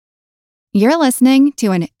You're listening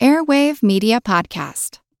to an Airwave Media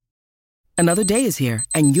Podcast. Another day is here,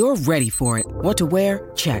 and you're ready for it. What to wear?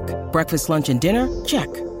 Check. Breakfast, lunch, and dinner? Check.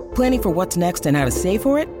 Planning for what's next and how to save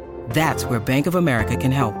for it? That's where Bank of America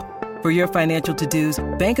can help. For your financial to-dos,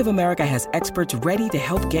 Bank of America has experts ready to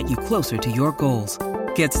help get you closer to your goals.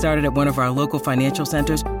 Get started at one of our local financial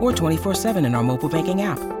centers or 24/7 in our mobile banking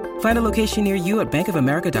app. Find a location near you at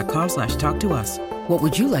bankofamerica.com/talktous. What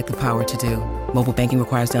would you like the power to do? Mobile banking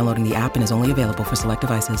requires downloading the app and is only available for select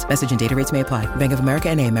devices. Message and data rates may apply. Bank of America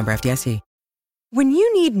N.A., member FDIC. When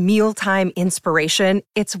you need mealtime inspiration,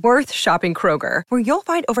 it's worth shopping Kroger, where you'll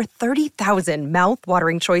find over 30,000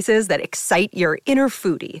 mouth-watering choices that excite your inner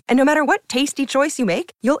foodie. And no matter what tasty choice you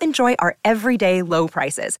make, you'll enjoy our everyday low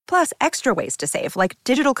prices, plus extra ways to save, like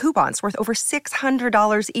digital coupons worth over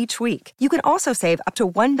 $600 each week. You can also save up to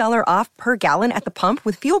 $1 off per gallon at the pump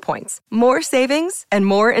with fuel points. More savings and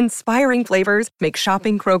more inspiring flavors make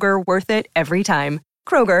shopping Kroger worth it every time.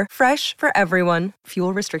 Kroger, fresh for everyone.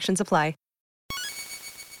 Fuel restrictions apply.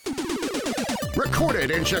 Recorded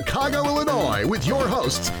in Chicago, Illinois, with your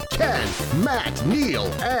hosts, Ken, Matt, Neil,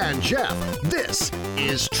 and Jeff. This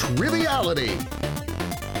is Triviality.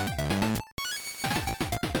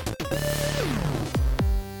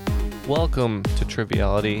 Welcome to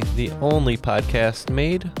Triviality, the only podcast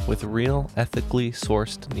made with real, ethically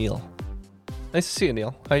sourced Neil. Nice to see you,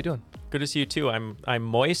 Neil. How you doing? Good to see you too. I'm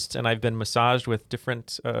moist and I've been massaged with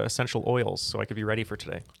different essential oils, so I could be ready for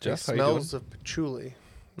today. Jeff, how you smells doing? of patchouli.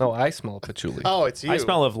 No, I smell patchouli. Oh, it's you. I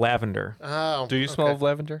smell of lavender. Oh, do you smell of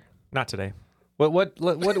lavender? Not today. What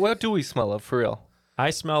do we smell of for real? I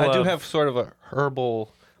do have sort of a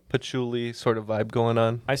herbal patchouli sort of vibe going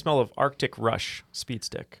on. I smell of Arctic Rush speed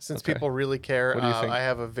stick. Since people really care, What do you think? I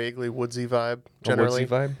have a vaguely woodsy vibe. Generally, A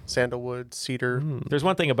woodsy vibe? Sandalwood, cedar. There's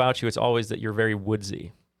one thing about you, it's always that you're very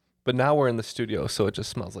woodsy. But now we're in the studio, so it just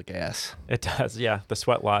smells like ass. It does, yeah. The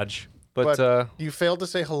sweat lodge. But you failed to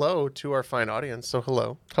say hello to our fine audience, so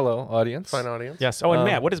hello. Hello, audience. Fine audience. Yes. Oh, and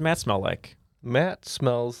Matt, what does Matt smell like? Matt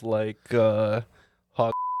smells like hog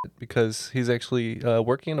because he's actually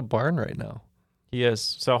working in a barn right now. He is.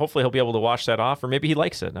 So hopefully he'll be able to wash that off, or maybe he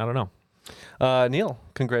likes it. I don't know. Neil,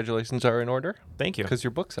 congratulations are in order. Thank you. Because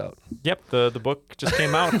your book's out. Yep, the book just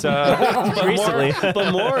came out recently.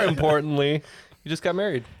 But more importantly, you just got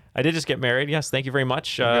married. I did just get married. Yes, thank you very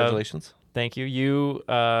much. Congratulations. Thank you. You,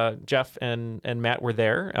 Jeff, and Matt were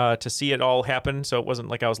there to see it all happen, so it wasn't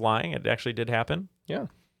like I was lying. It actually did happen. Yeah.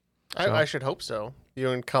 I should hope so.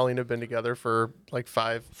 You and Colleen have been together for like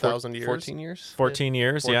 5,000 years. 14 years? 14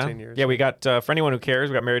 years, 14 years. Yeah, we got, for anyone who cares,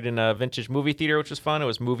 we got married in a vintage movie theater, which was fun. It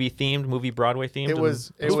was movie-themed, movie Broadway-themed. It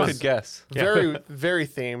was Who could guess? Very, very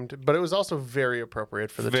themed, but it was also very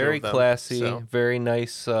appropriate for the two Very of them. classy, So. very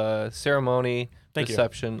nice ceremony, Thank you.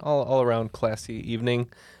 reception, all around classy evening.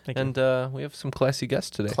 Thank you. And we have some classy guests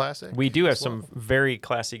today. Classic. We do have as well. some very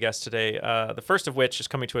classy guests today. The first of which is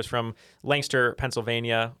coming to us from Lancaster,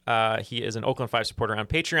 Pennsylvania. He is an Oakland 5 supporter on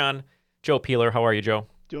Patreon. Joe Peeler. How are you, Joe?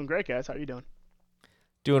 Doing great, guys. How are you doing?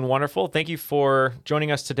 Doing wonderful. Thank you for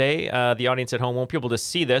joining us today. The audience at home won't be able to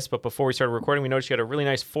see this, but before we started recording, we noticed you had a really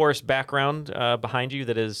nice forest background behind you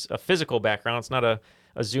that is a physical background. It's not a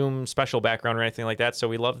Zoom special background or anything like that, so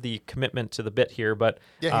we love the commitment to the bit here. But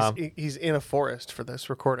Yeah, he's in a forest for this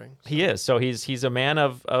recording. So. he is. So he's a man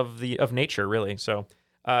of nature, really. So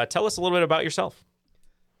tell us a little bit about yourself.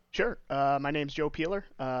 Sure. My name's Joe Peeler.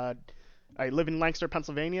 I live in Lancaster,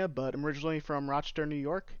 Pennsylvania, but I'm originally from Rochester, New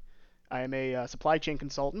York. I am a supply chain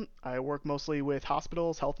consultant. I work mostly with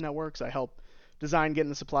hospitals, health networks. I help design getting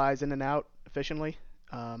the supplies in and out efficiently.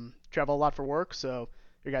 Travel a lot for work, so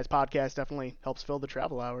your guys' podcast definitely helps fill the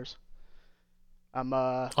travel hours. I'm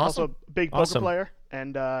also a big poker player,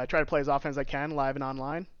 and I try to play as often as I can, live and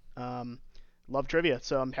online. Love trivia,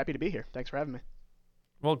 so I'm happy to be here. Thanks for having me.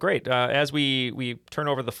 Well, great. As we turn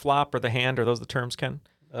over the flop or the hand, are those the terms, Ken?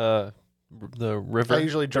 The river. I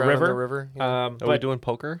usually drown in the river. Yeah. Are we doing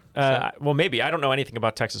poker? Well, maybe. I don't know anything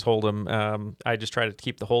about Texas Hold'em. I just try to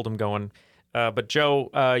keep the Hold'em going. But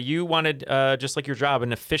Joe, you wanted, just like your job,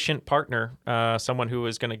 an efficient partner, someone who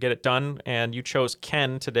is going to get it done, and you chose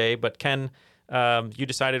Ken today. But Ken, you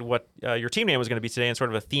decided what your team name was going to be today and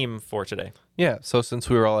sort of a theme for today. Yeah, so since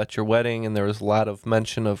we were all at your wedding and there was a lot of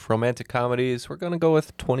mention of romantic comedies, we're going to go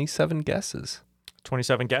with 27 guesses.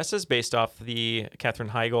 27 guesses based off the Katherine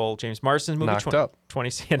Heigl, James Marsden movie. Knocked Up.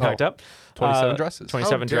 27 dresses.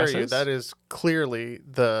 27 How dare dresses. you? That is clearly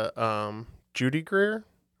the Judy Greer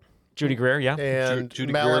Judy Greer, yeah. and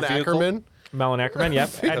Judy Malin Greer vehicle? Ackerman. Malin Ackerman, yep.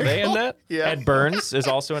 Are they in that? Yeah. Ed Burns is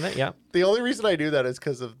also in it, yeah. The only reason I do that is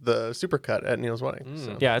because of the supercut at Neil's wedding.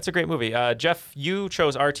 So. Yeah, it's a great movie. Jeff, you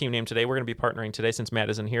chose our team name today. We're going to be partnering today since Matt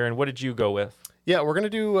isn't here. And what did you go with? Yeah, we're going to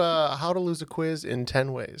do How to Lose a Quiz in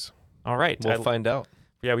 10 Ways. All right. We'll find out.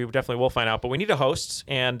 Yeah, we definitely will find out. But we need a host.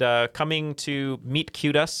 And coming to meet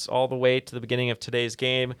cute us all the way to the beginning of today's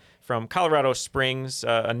game from Colorado Springs,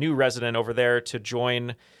 a new resident over there to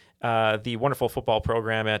join the wonderful football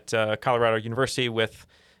program at Colorado University with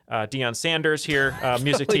Deion Sanders here,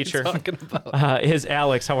 music teacher, is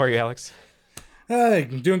Alex. How are you, Alex? Hey,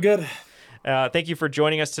 I'm doing good. Thank you for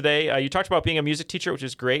joining us today. You talked about being a music teacher, which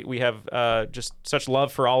is great. We have just such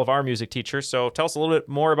love for all of our music teachers. So tell us a little bit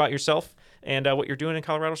more about yourself and what you're doing in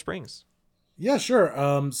Colorado Springs. Yeah, sure.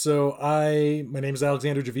 My name is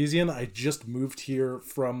Alexander Javisian. I just moved here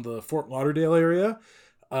from the Fort Lauderdale area.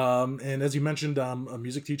 And as you mentioned, I'm a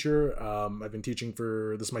music teacher. I've been teaching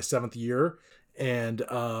this is my 7th year. And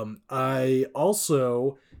I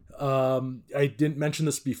also, I didn't mention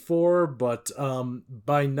this before, but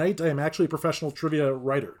by night I am actually a professional trivia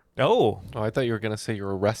writer. Oh, I thought you were going to say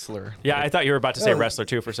you're a wrestler. yeah. I thought you were about to say wrestler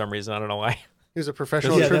too for some reason. I don't know why. He's a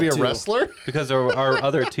professional Yeah, trivia that too. wrestler? Because our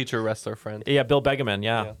other teacher wrestler friend. Yeah, Bill Begeman.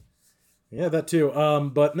 Yeah. Yeah, that too.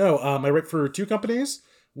 But no, I write for 2 companies.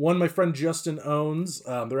 One my friend Justin owns.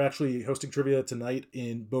 They're actually hosting trivia tonight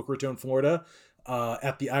in Boca Raton, Florida,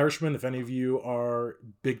 at the Irishman. If any of you are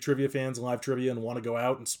big trivia fans, live trivia, and want to go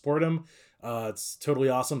out and support him, it's totally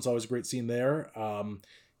awesome. It's always a great scene there.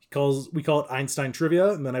 We call it Einstein Trivia,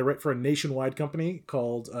 and then I write for a nationwide company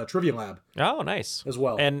called Trivia Lab. Oh, nice. As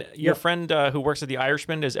well. And your friend who works at the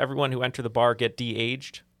Irishman, does everyone who enter the bar get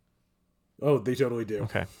de-aged? Oh, they totally do.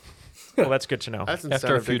 Okay. Well, that's good to know. That's After a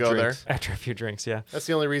incentive to few go drinks. there. After a few drinks, yeah. That's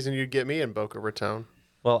the only reason you'd get me in Boca Raton.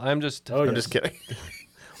 Well, I'm just Just kidding.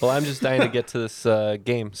 Well, I'm just dying to get to this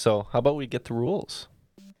game. So how about we get the rules?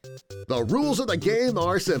 The rules of the game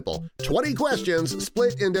are simple. 20 questions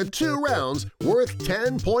split into 2 rounds worth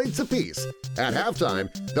 10 points apiece. At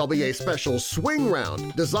halftime, there'll be a special swing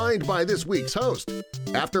round designed by this week's host.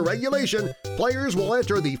 After regulation, players will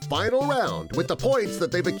enter the final round with the points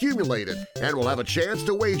that they've accumulated and will have a chance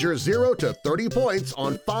to wager 0 to 30 points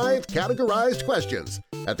on 5 categorized questions.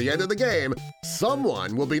 At the end of the game,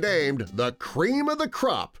 someone will be named the cream of the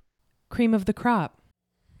crop. Cream of the crop.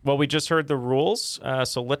 Well, we just heard the rules,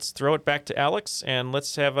 so let's throw it back to Alex, and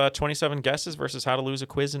let's have 27 guesses versus how to lose a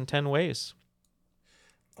quiz in 10 ways.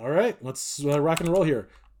 All right, let's rock and roll here.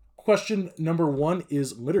 Question number 1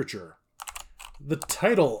 is literature. The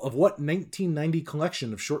title of what 1990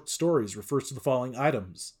 collection of short stories refers to the following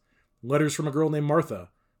items? Letters from a Girl Named Martha,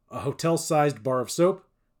 a hotel-sized bar of soap,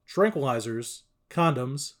 tranquilizers,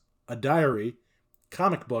 condoms, a diary,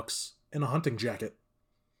 comic books, and a hunting jacket.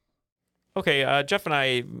 Okay, Jeff and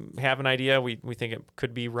I have an idea. We think it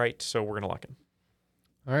could be right, so we're going to lock in.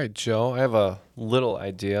 All right, Joe, I have a little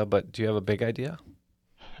idea, but do you have a big idea?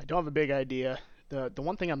 I don't have a big idea. The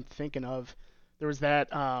one thing I'm thinking of, there was that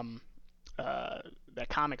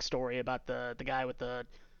comic story about the guy with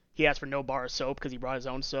he asked for no bar of soap because he brought his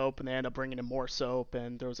own soap, and they ended up bringing him more soap.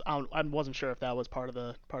 And there was I wasn't sure if that was part of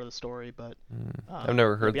the story, but I've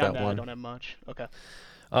never heard beyond that one. I don't have much. Okay.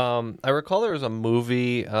 I recall there was a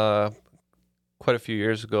movie quite a few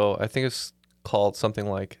years ago. I think it's called something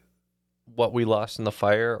like What We Lost in the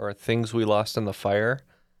Fire or Things We Lost in the Fire.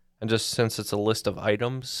 And just since it's a list of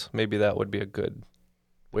items, maybe that would be a good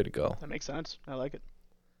way to go. That makes sense. I like it.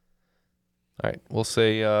 All right, we'll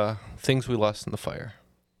say Things We Lost in the Fire.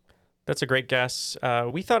 That's a great guess.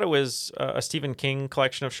 We thought it was a Stephen King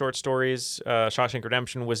collection of short stories. Shawshank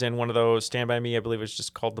Redemption was in one of those. Stand By Me, I believe, was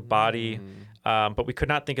just called The Body. But we could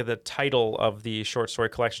not think of the title of the short story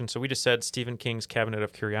collection, so we just said Stephen King's Cabinet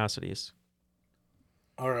of Curiosities.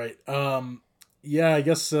 All right. Yeah, I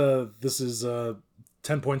guess this is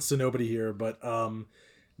 10 points to nobody here, but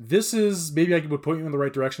this is, maybe I would point you in the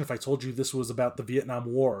right direction if I told you this was about the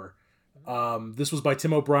Vietnam War. This was by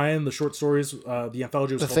Tim O'Brien. The short stories, the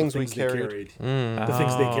anthology was called Things The We Things They Carried. Carried. The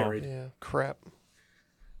Things They Carried. Yeah, crap.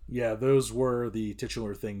 Yeah, those were the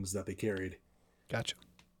titular things that they carried. Gotcha.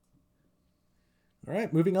 All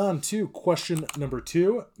right, moving on to question number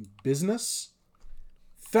 2, business.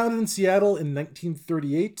 Founded in Seattle in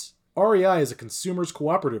 1938, REI is a consumers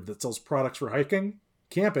cooperative that sells products for hiking,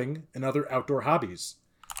 camping, and other outdoor hobbies.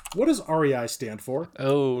 What does REI stand for?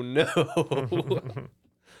 Oh, no.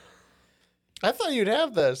 I thought you'd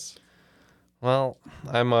have this. Well,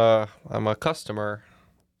 I'm a customer.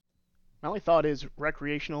 My only thought is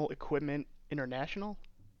Recreational Equipment International.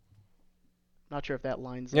 Not sure if that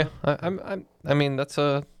lines Yeah, up. I mean that's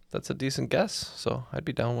a decent guess, so I'd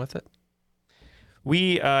be down with it.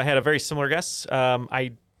 We had a very similar guess.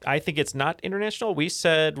 I think it's not international. We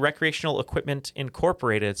said Recreational Equipment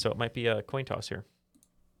Incorporated, so it might be a coin toss here.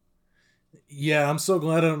 Yeah, I'm so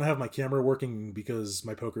glad I don't have my camera working because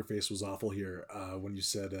my poker face was awful here when you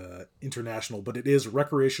said international, but it is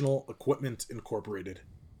Recreational Equipment Incorporated.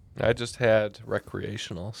 I just had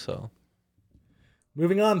recreational, so.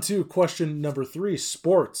 Moving on to question number 3,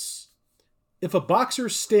 sports. If a boxer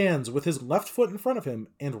stands with his left foot in front of him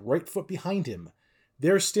and right foot behind him,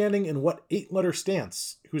 they're standing in what 8-letter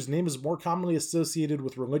stance, whose name is more commonly associated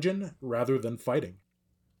with religion rather than fighting?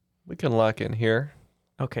 We can lock in here.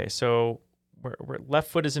 Okay, so we're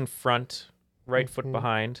left foot is in front, right foot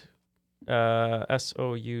behind. Southpaw.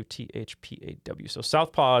 So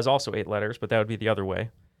southpaw is also 8 letters, but that would be the other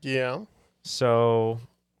way. Yeah. So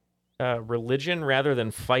religion rather than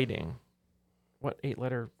fighting. What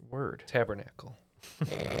 8-letter word? Tabernacle.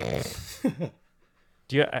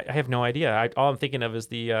 I have no idea. All I'm thinking of is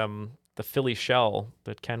the Philly shell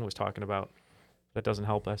that Ken was talking about. That doesn't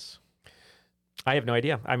help us. I have no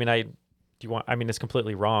idea. I mean, it's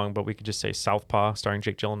completely wrong, but we could just say Southpaw, starring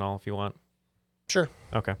Jake Gyllenhaal, if you want. Sure.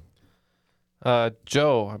 Okay.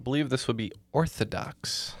 Joe, I believe this would be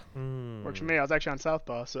orthodox. Works for me. I was actually on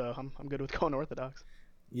Southpaw, so I'm good with going Orthodox.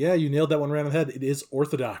 Yeah, you nailed that one right on the head. It is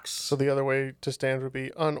orthodox. So the other way to stand would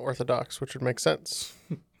be unorthodox, which would make sense.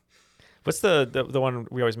 What's the one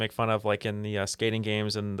we always make fun of, like in the skating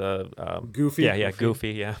games and the Goofy. Yeah,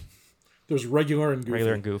 Goofy. Yeah. There's regular and goofy.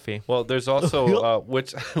 Regular and Goofy. Well, there's also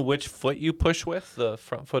which foot you push with, the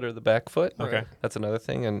front foot or the back foot. Okay. That's another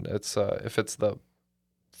thing, and it's if it's the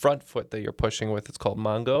front foot that you're pushing with, it's called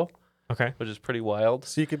Mongo. Okay. Which is pretty wild.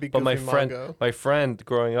 So you could be But Goofy Mongo. my friend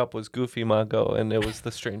growing up was Goofy Mongo, and it was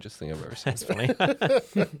the strangest thing I've ever seen. That's funny.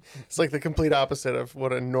 It's like the complete opposite of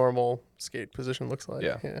what a normal skate position looks like.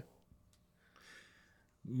 Yeah.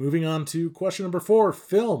 Moving on to question number 4,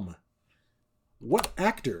 film. What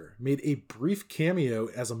actor made a brief cameo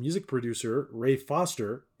as a music producer, Ray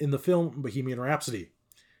Foster, in the film Bohemian Rhapsody?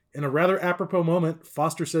 In a rather apropos moment,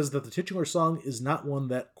 Foster says that the titular song is not one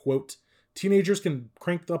that, quote, teenagers can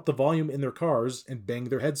crank up the volume in their cars and bang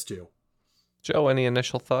their heads to. Joe, any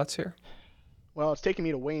initial thoughts here? Well, it's taking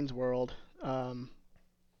me to Wayne's World, so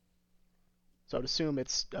I'd assume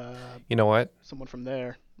it's You know what? someone from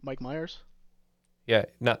there. Mike Myers? Yeah,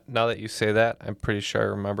 now that you say that, I'm pretty sure I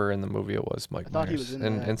remember in the movie it was Mike I thought Myers. he was in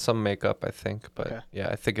and, that. and some makeup, I think. But Okay. yeah,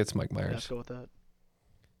 I think it's Mike Yeah, Myers. let's go with that.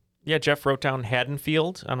 Yeah, Jeff wrote down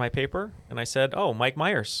Haddonfield on my paper, and I said, oh, Mike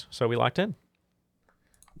Myers. So we locked in.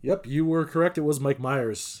 Yep, you were correct. It was Mike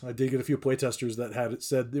Myers. I did get a few playtesters that had it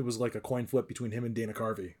said it was like a coin flip between him and Dana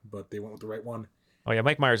Carvey, but they went with the right one. Oh, yeah,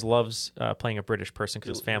 Mike Myers loves playing a British person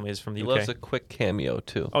because his family is from the He UK. loves a quick cameo,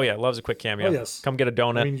 too. Oh, yeah, loves a quick cameo. Oh, yes. Come get a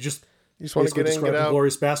donut. I mean, you just want to get in, described get out.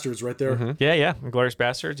 Glorious Bastards right there. Mm-hmm. Yeah, Glorious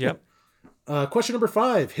Bastards, yep. Question number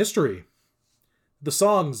 5, history. The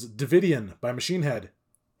songs Davidian by Machine Head,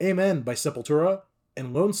 Amen by Sepultura,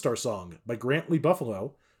 and Lone Star Song by Grant Lee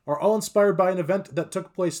Buffalo are all inspired by an event that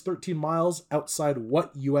took place 13 miles outside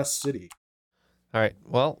what U.S. city? All right.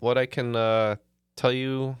 Well, what I can tell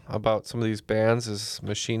you about some of these bands is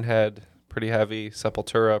Machine Head, pretty heavy.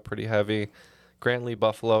 Sepultura, pretty heavy. Grant Lee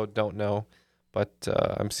Buffalo, don't know. But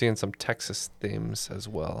I'm seeing some Texas themes as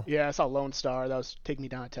well. Yeah, I saw Lone Star. That was taking me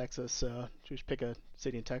down to Texas. Should we just pick a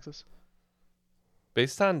city in Texas?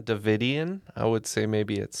 Based on Davidian, I would say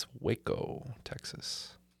maybe it's Waco,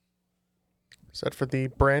 Texas. Is that for the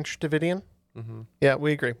Branch Davidian? Mm-hmm. Yeah,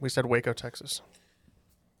 we agree. We said Waco, Texas.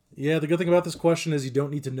 Yeah, the good thing about this question is you don't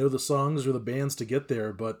need to know the songs or the bands to get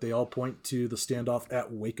there, but they all point to the standoff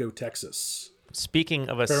at Waco, Texas. Speaking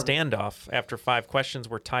of a standoff, after 5 questions,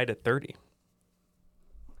 we're tied at 30.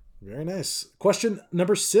 Very nice. Question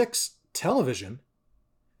number 6, television.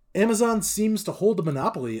 Amazon seems to hold a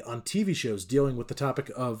monopoly on TV shows dealing with the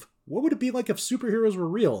topic of what would it be like if superheroes were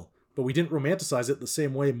real, but we didn't romanticize it the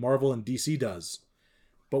same way Marvel and DC does.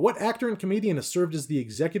 But what actor and comedian has served as the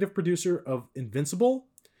executive producer of Invincible,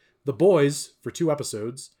 The Boys for 2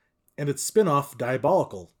 episodes, and its spin-off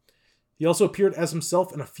Diabolical? He also appeared as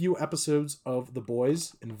himself in a few episodes of The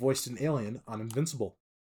Boys and voiced an alien on Invincible.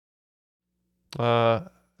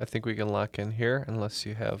 I think we can lock in here unless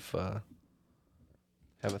you have a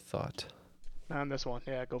thought. On this one.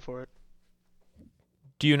 Yeah, go for it.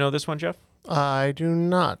 Do you know this one, Jeff? I do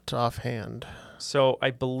not offhand. So I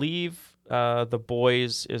believe The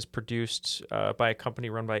Boys is produced by a company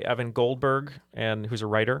run by Evan Goldberg, and who's a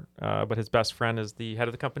writer, but his best friend is the head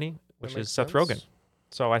of the company, which is Seth Rogen.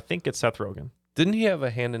 So I think it's Seth Rogen. Didn't he have a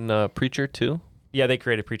hand in Preacher too? Yeah, they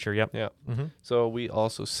created Preacher, yep. Yeah. Mm-hmm. So we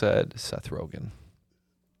also said Seth Rogen.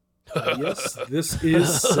 Yes, this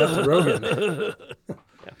is Seth Rogen.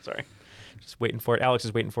 Yeah, sorry. Just waiting for it. Alex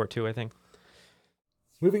is waiting for it too, I think.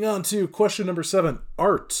 Moving on to question number 7.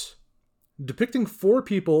 Art. Depicting 4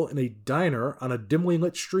 people in a diner on a dimly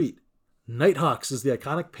lit street, Nighthawks is the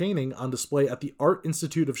iconic painting on display at the Art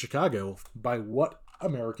Institute of Chicago by what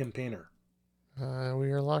American painter? We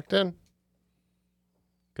are locked in.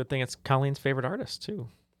 Good thing it's Colleen's favorite artist, too.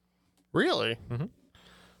 Really? Mm-hmm.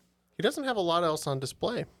 He doesn't have a lot else on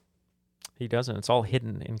display. He doesn't. It's all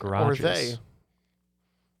hidden in Or garages. they.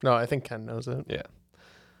 No, I think Ken knows it. Yeah.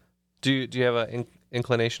 Do you have an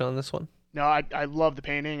inclination on this one? No, I love the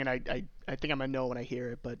painting, and I think I'm going to know when I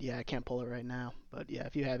hear it, but yeah, I can't pull it right now. But yeah,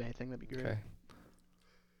 if you have anything, that'd be great. Okay.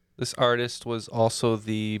 This artist was also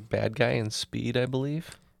the bad guy in Speed, I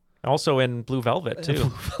believe. Also in Blue Velvet, too. Blue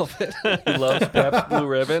Velvet. He loves Pabst Blue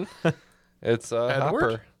Ribbon. It's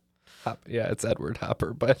Edward? Hopper. Yeah, it's Edward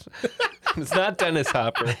Hopper, but it's not Dennis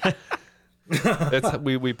Hopper.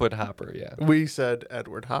 We put Hopper, yeah. We said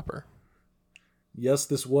Edward Hopper. Yes,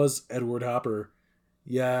 this was Edward Hopper.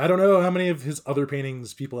 Yeah, I don't know how many of his other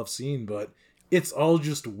paintings people have seen, but it's all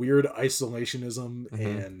just weird isolationism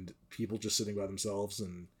and people just sitting by themselves,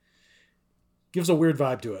 and gives a weird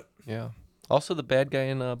vibe to it. Yeah. Also the bad guy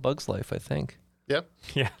in Bug's Life, I think. Yep.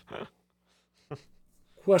 Yeah.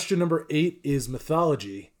 Question number 8 is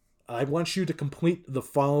mythology. I want you to complete the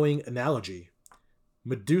following analogy.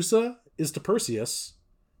 Medusa is to Perseus.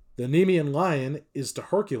 The Nemean lion is to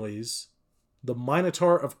Hercules. The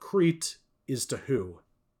Minotaur of Crete is to who?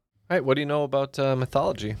 All right, what do you know about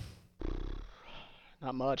mythology?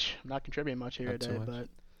 Not much. I'm not contributing much here Not too today, much. but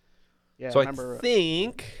yeah, So I remember. I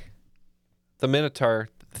think the Minotaur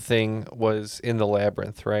thing was in the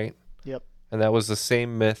labyrinth, right? Yep. And that was the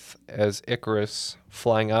same myth as Icarus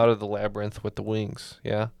flying out of the labyrinth with the wings,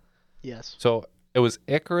 yeah? Yes. So it was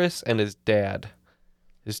Icarus and his dad,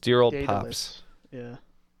 his dear old Daedalus. pops. Yeah.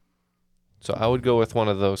 So I would go with one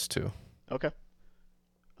of those two. Okay.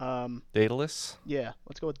 Daedalus? Yeah,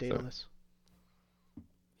 let's go with Daedalus.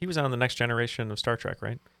 He was on the next generation of Star Trek,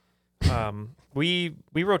 right? We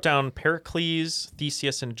wrote down Pericles,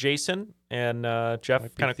 Theseus, and Jason, and Jeff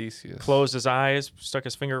Might be kind of Theseus. closed his eyes, stuck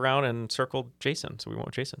his finger around, and circled Jason. So we went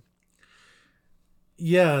with Jason.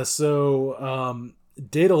 Yeah, so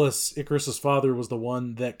Daedalus, Icarus's father, was the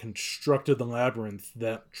one that constructed the labyrinth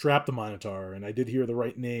that trapped the Minotaur, and I did hear the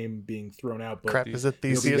right name being thrown out. But Crap, is it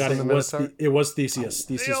nobody Theseus got and the it. Minotaur? It was Theseus.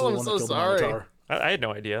 Theseus Neil, was the I'm one so that killed sorry. the Minotaur. I had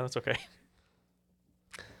no idea. That's okay.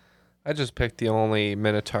 I just picked the only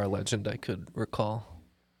Minotaur legend I could recall.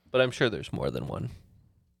 But I'm sure there's more than one.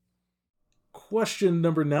 Question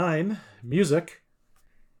number 9, music.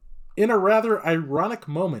 In a rather ironic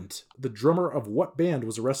moment, the drummer of what band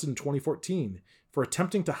was arrested in 2014 for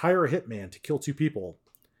attempting to hire a hitman to kill 2 people?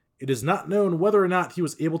 It is not known whether or not he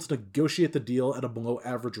was able to negotiate the deal at a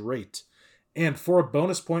below-average rate. And for a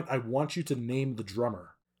bonus point, I want you to name the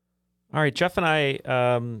drummer. All right, Jeff and I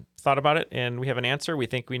thought about it, and we have an answer. We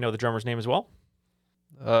think we know the drummer's name as well.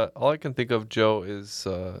 All I can think of, Joe, is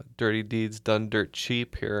Dirty Deeds Done Dirt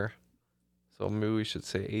Cheap here. So maybe we should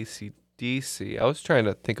say AC/DC. I was trying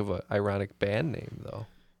to think of an ironic band name, though.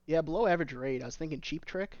 Yeah, below average rate. I was thinking Cheap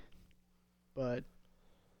Trick, but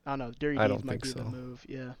I don't know. Dirty I Deeds don't might think be so. the move.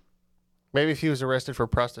 Yeah. Maybe if he was arrested for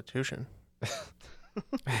prostitution.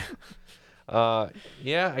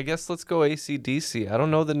 Yeah, I guess let's go AC/DC. I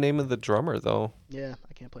don't know the name of the drummer, though. Yeah,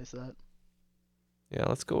 I can't place that. Yeah,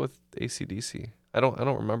 let's go with AC/DC. I don't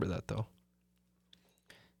remember that, though.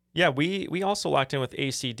 Yeah, we also locked in with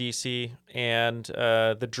AC/DC, and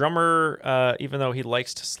the drummer, even though he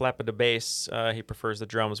likes to slap at the bass, he prefers the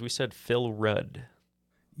drums. We said Phil Rudd.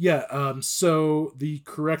 Yeah, so the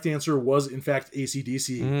correct answer was, in fact,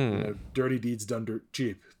 AC/DC. You know, Dirty Deeds Done Dirt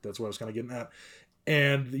Cheap. That's what I was kind of getting at.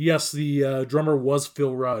 And yes, the drummer was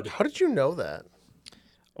Phil Rudd. How did you know that?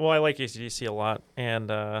 Well, I like AC/DC a lot, and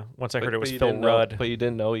once I heard it was you Phil didn't know- Rudd. but you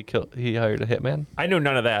didn't know he hired a hitman? I knew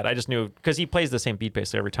none of that. I just knew because he plays the same beat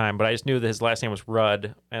basically every time. But I just knew that his last name was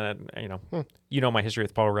Rudd, and you know my history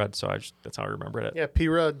with Paul Rudd, so that's how I remembered it. Yeah, P.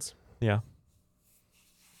 Rudds. Yeah.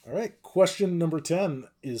 All right, question number 10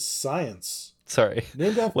 is science. Sorry.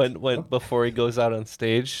 Named after... When before he goes out on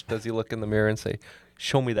stage, does he look in the mirror and say,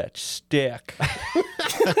 "Show me that stick"?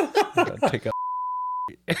 Take a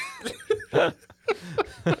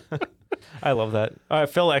I love that.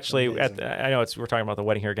 Phil actually, Amazing. I know we're talking about the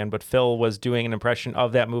wedding here again, but Phil was doing an impression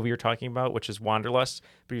of that movie you're talking about, which is Wanderlust.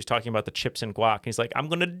 But he was talking about the chips and guac. He's like, "I'm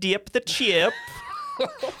gonna dip the chip.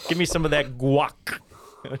 Give me some of that guac,"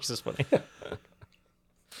 which is funny.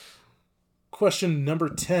 Question number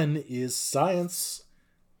 10 is science.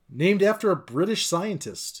 Named after a British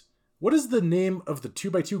scientist, What is the name of the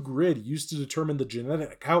 2x2 grid used to determine the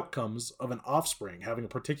genetic outcomes of an offspring having a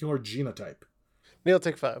particular genotype? Neil,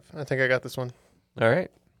 take 5. I think I got this one. All right.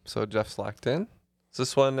 So Jeff's locked in. Is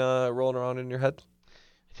this one rolling around in your head?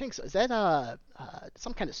 I think so. Is that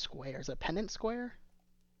some kind of square? Is it a pennant square?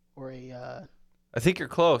 Or a I think you're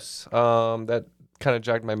close. That kind of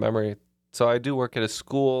jogged my memory. So I do work at a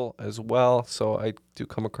school as well, so I do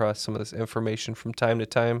come across some of this information from time to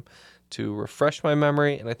time to refresh my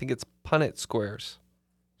memory, and I think it's Punnett squares.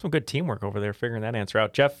 Some good teamwork over there figuring that answer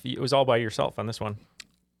out. Jeff, it was all by yourself on this one.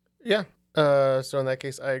 Yeah. So in that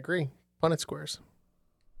case, I agree. Punnett squares.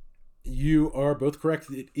 You are both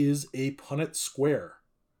correct. It is a Punnett square.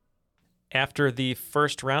 After the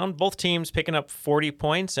first round, both teams picking up 40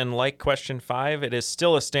 points, and like question 5, it is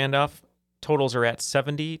still a standoff. Totals are at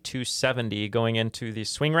 70-70 going into the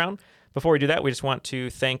swing round. Before we do that, we just want to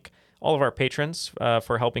thank all of our patrons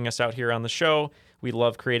for helping us out here on the show. We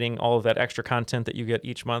love creating all of that extra content that you get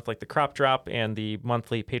each month, like the crop drop and the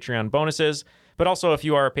monthly Patreon bonuses. But also, if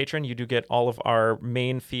you are a patron, you do get all of our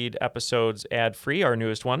main feed episodes ad-free, our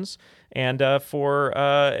newest ones. And for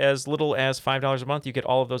as little as $5 a month, you get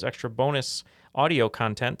all of those extra bonus audio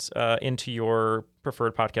content into your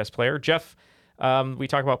preferred podcast player. Jeff, we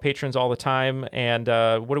talk about patrons all the time, and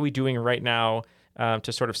what are we doing right now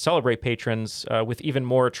to sort of celebrate patrons with even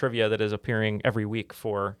more trivia that is appearing every week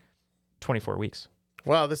for 24 weeks?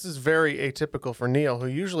 Wow, this is very atypical for Neil, who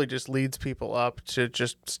usually just leads people up to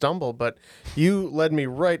just stumble, but you led me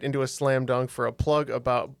right into a slam dunk for a plug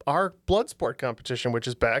about our Bloodsport competition, which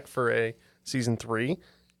is back for a season 3.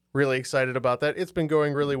 Really excited about that. It's been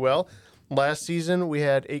going really well. Last season, we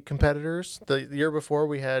had 8 competitors. The year before,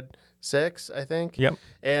 we had 6, I think. Yep.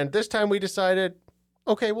 And this time we decided,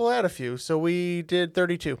 okay, we'll add a few. So we did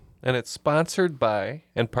 32. And it's sponsored by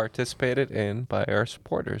and participated in by our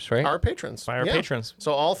supporters, right? Our patrons. By our patrons.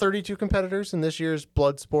 So all 32 competitors in this year's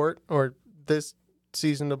Bloodsport, or this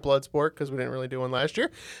season of Bloodsport, because we didn't really do one last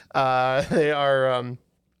year, they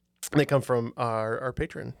come from our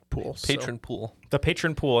patron pool. Pool. The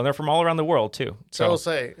patron pool, and they're from all around the world, too. So I will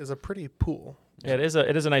say, is a pretty pool. Yeah, it is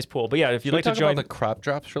a nice pool. But yeah, if you'd like to talk join... about the crop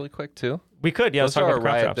drops really quick, too? We could, yeah. Let's talk about the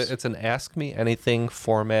crop drops. It's an Ask Me Anything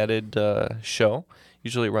formatted show.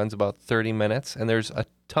 Usually runs about 30 minutes, and there's a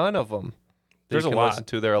ton of them. There's you can a lot. Listen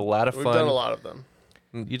to. They're a lot of We've fun. done a lot of them.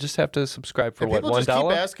 You just have to subscribe for And what, people $1? just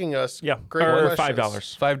keep asking us great or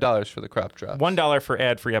questions. $5. $5 for the crop drops. $1 for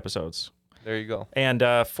ad-free episodes. There you go. And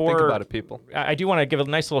Think about it, people. I do want to give a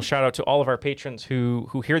nice little shout out to all of our patrons who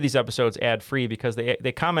hear these episodes ad-free, because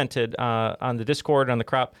they commented on the Discord, on the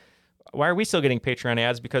crop, why are we still getting Patreon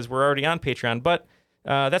ads? Because we're already on Patreon. But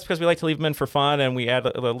that's because we like to leave them in for fun, and we add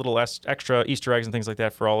a little extra Easter eggs and things like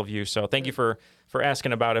that for all of you. So thank you for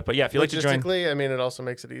asking about it. But yeah, if you'd like to join... Logistically, I mean, it also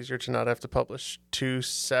makes it easier to not have to publish 2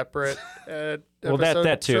 separate well,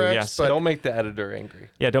 that too, tracks, yes. But Don't make the editor angry.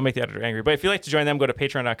 Yeah, don't make the editor angry. But if you'd like to join them, go to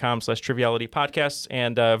patreon.com/trivialitypodcasts.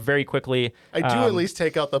 And very quickly... I do at least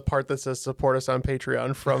take out the part that says support us on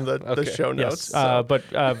Patreon from the show notes. Yes, but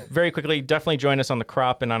very quickly, definitely join us on the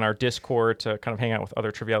crop and on our Discord to kind of hang out with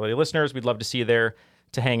other Triviality listeners. We'd love to see you there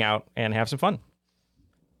to hang out and have some fun.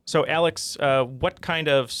 So, Alex, what kind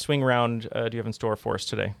of swing round do you have in store for us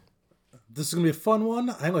today? This is going to be a fun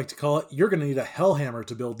one. I like to call it, you're going to need a hellhammer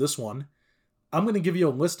to build this one. I'm going to give you a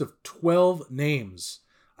list of 12 names.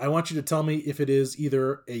 I want you to tell me if it is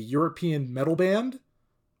either a European metal band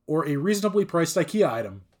or a reasonably priced IKEA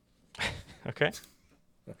item. Okay.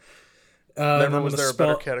 Never was there a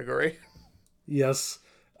better category. Yes.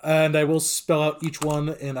 And I will spell out each one,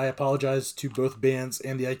 and I apologize to both bands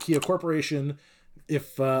and the IKEA Corporation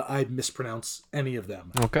if I mispronounce any of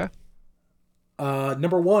them. Okay.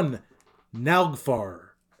 Number 1,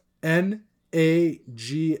 Naglfar. Naglfar.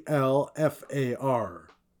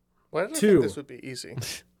 Why did I 2. think this would be easy?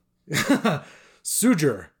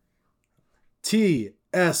 Suger. Tsjuder.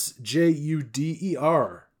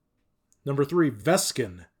 Number 3,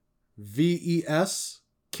 Vesken.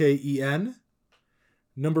 Vesken.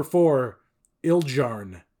 Number 4,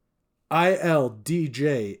 Iljarn.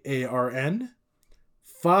 Ildjarn.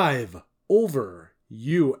 5, Ulver.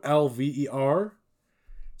 Ulver.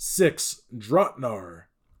 6, Drotnar.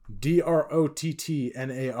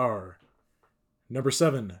 Drottnar. Number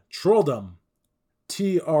 7, Trolldom.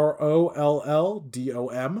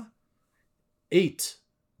 Trolldom. 8,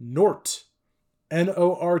 Nort.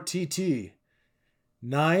 Nort.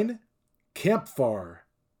 9, Campfar.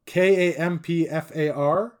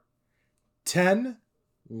 Kampfar. 10,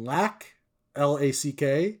 Lack.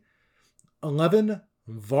 Lack. 11,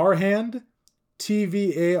 Varhand.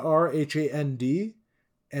 Tvarhand.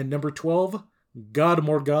 And number 12,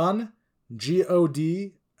 Godmorgon.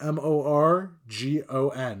 Godmorgon. Morgon.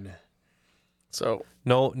 So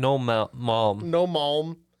No malm. no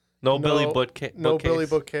malm. No Billy bookcase. No Billy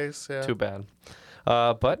bookcase. Yeah. Too bad.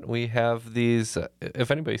 But we have these.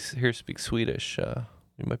 If anybody here speaks Swedish,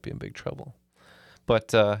 we might be in big trouble.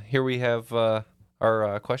 But here we have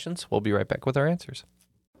our questions. We'll be right back with our answers.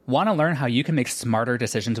 Want to learn how you can make smarter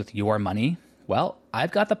decisions with your money? Well,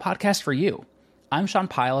 I've got the podcast for you. I'm Sean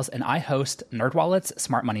Piles, and I host NerdWallet's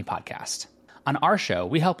Smart Money Podcast. On our show,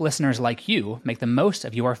 we help listeners like you make the most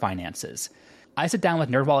of your finances. I sit down with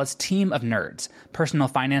NerdWallet's team of nerds, personal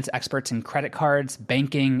finance experts in credit cards,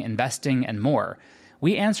 banking, investing, and more.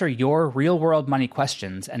 We answer your real-world money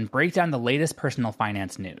questions and break down the latest personal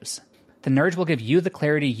finance news. The nerds will give you the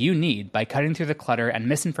clarity you need by cutting through the clutter and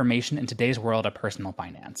misinformation in today's world of personal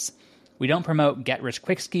finance. We don't promote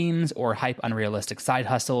get-rich-quick schemes or hype unrealistic side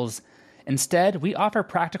hustles. Instead, we offer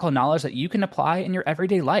practical knowledge that you can apply in your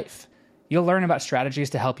everyday life. You'll learn about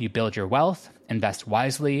strategies to help you build your wealth, invest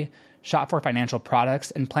wisely, shop for financial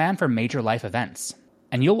products, and plan for major life events.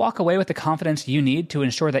 And you'll walk away with the confidence you need to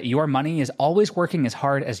ensure that your money is always working as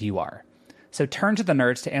hard as you are. So turn to the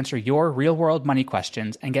nerds to answer your real-world money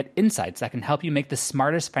questions and get insights that can help you make the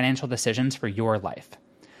smartest financial decisions for your life.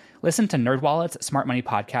 Listen to NerdWallet's Smart Money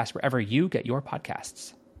Podcast wherever you get your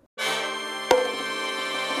podcasts.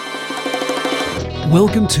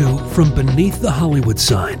 Welcome to From Beneath the Hollywood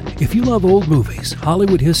Sign. If you love old movies,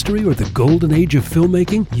 Hollywood history, or the golden age of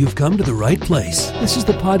filmmaking, you've come to the right place. This is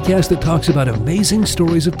the podcast that talks about amazing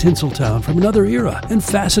stories of Tinseltown from another era and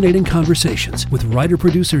fascinating conversations with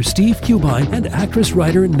writer-producer Steve Cubine and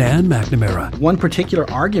actress-writer Nan McNamara. One particular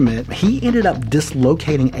argument, he ended up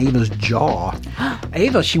dislocating Ava's jaw.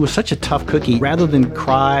 Ava, she was such a tough cookie. Rather than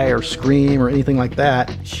cry or scream or anything like that,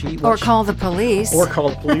 Or call the police. Or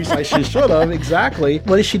call the police like she should have, exactly.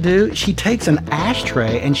 What does she do? She takes an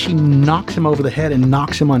ashtray and she knocks him over the head and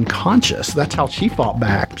knocks him unconscious. That's how she fought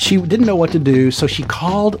back. She didn't know what to do, so she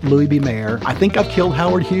called Louis B. Mayer. I think I've killed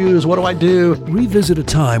Howard Hughes. What do I do? Revisit a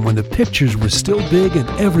time when the pictures were still big and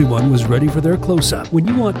everyone was ready for their close-up. When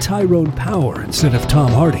you want Tyrone Power instead of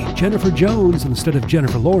Tom Hardy, Jennifer Jones instead of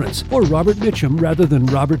Jennifer Lawrence, or Robert Mitchum rather than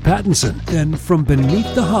Robert Pattinson, then From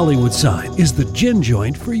Beneath the Hollywood Sign is the gin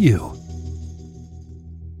joint for you.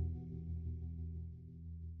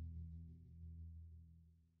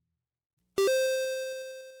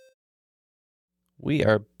 We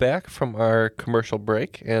are back from our commercial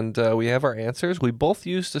break, and we have our answers. We both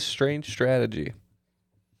used a strange strategy.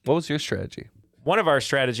 What was your strategy? One of our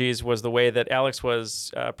strategies was the way that Alex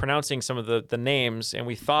was pronouncing some of the names, and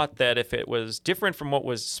we thought that if it was different from what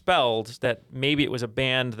was spelled, that maybe it was a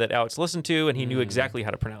band that Alex listened to, and he knew exactly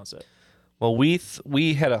how to pronounce it. Well,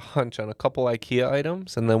 we had a hunch on a couple IKEA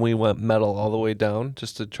items, and then we went metal all the way down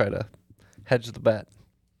just to try to hedge the bet.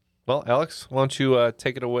 Well, Alex, why don't you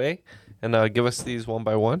take it away and give us these one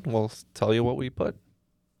by one. We'll tell you what we put.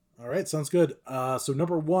 All right, sounds good. So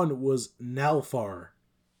number one was Nalfar.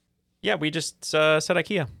 Yeah, we just said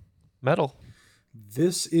IKEA. Metal.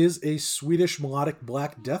 This is a Swedish melodic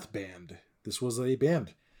black death band. This was a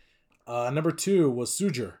band. Number two was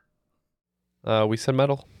Suger. We said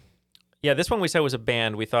metal. Yeah, this one we said was a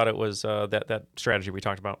band. We thought it was that strategy we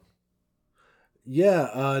talked about.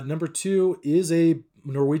 Yeah, number two is a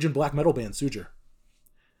Norwegian black metal band, Suger.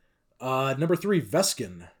 Number three,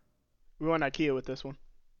 Veskin. We went IKEA with this one.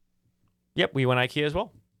 Yep, we went IKEA as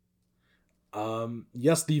well.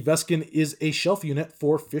 Yes, the Veskin is a shelf unit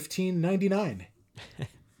for $15.99.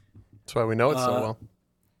 That's why we know it so well.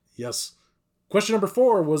 Yes. Question number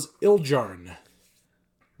four was Iljarn.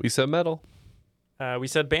 We said metal. We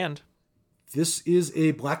said band. This is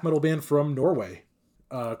a black metal band from Norway.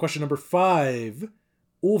 Question number five,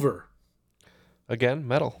 Ulver. Again,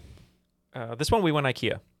 metal. This one we went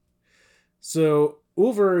IKEA. So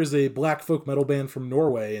Ulver is a black folk metal band from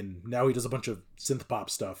Norway, and now he does a bunch of synth pop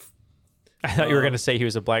stuff. I thought you were going to say he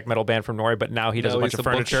was a black metal band from Norway, but now he does a bunch of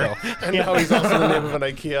furniture. And now he's also the name of an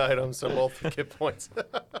IKEA item, so both get points.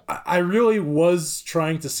 I really was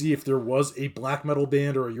trying to see if there was a black metal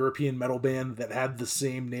band or a European metal band that had the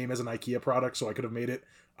same name as an IKEA product, so I could have made it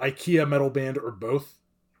IKEA metal band or both.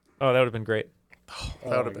 Oh, that would have been great.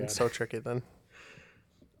 That would have been so tricky then.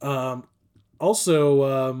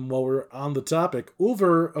 Also, while we're on the topic,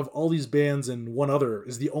 Ulver, of all these bands and one other,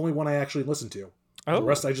 is the only one I actually listened to. Oh. The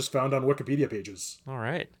rest I just found on Wikipedia pages. All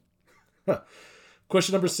right.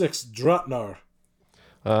 Question number six, Dratnar.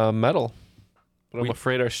 Metal. But I'm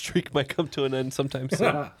afraid our streak might come to an end sometime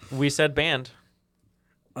soon. We said band.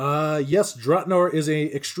 Yes, Dratnar is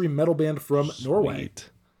a extreme metal band from Norway.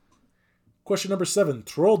 Question number seven,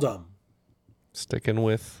 Trolldom. Sticking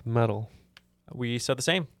with metal. We said the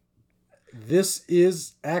same. This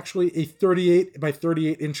is actually a 38 by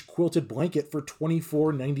 38 inch quilted blanket for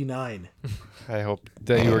 $24.99. I hope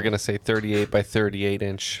that you were going to say 38 by 38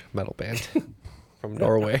 inch metal band from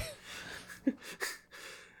Norway.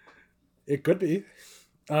 It could be.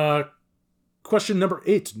 Question number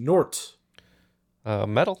 8, Nort.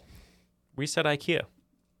 Metal. We said IKEA.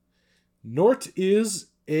 Nort is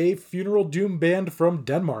a funeral doom band from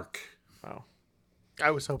Denmark. Wow.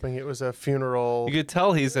 I was hoping it was a funeral. You could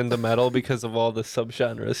tell he's into metal because of all the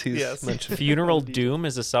subgenres he's mentioned. Funeral doom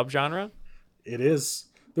is a subgenre? It is.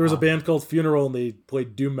 There was a band called Funeral, and they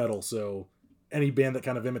played doom metal, so any band that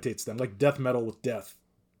kind of imitates them, like death metal with death.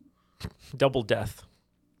 Double death.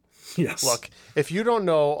 Yes. Look, if you don't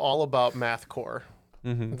know all about mathcore,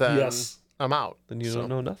 then Yes. I'm out. Then you don't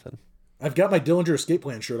know nothing. I've got my Dillinger Escape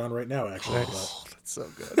Plan shirt on right now, actually. Oh, that's so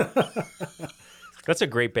good. That's a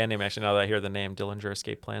great band name, actually, now that I hear the name. Dillinger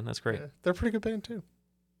Escape Plan. That's great. Yeah, they're a pretty good band, too.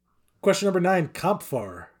 Question number 9,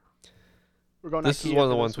 Kampfar. We're going This IKEA is one of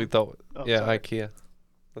the for ones this we one. thought. Oh, Yeah, sorry. IKEA.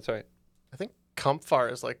 That's right. I think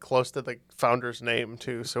Kampfar is like close to the founder's name,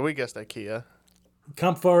 too, so we guessed IKEA.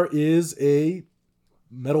 Kampfar is a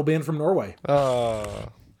metal band from Norway.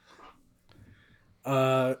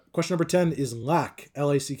 Question number 10 is Lack,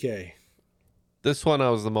 L-A-C-K. This one I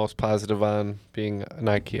was the most positive on being an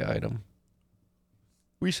IKEA item.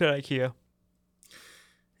 We said IKEA.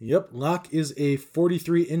 Yep, Lack is a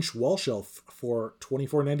 43-inch wall shelf for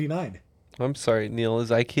 $24.99. I'm sorry, Neil. Is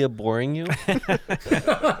IKEA boring you?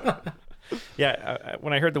 Yeah,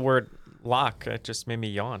 when I heard the word lock, it just made me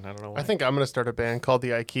yawn. I don't know why. I think I'm going to start a band called the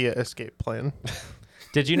IKEA Escape Plan.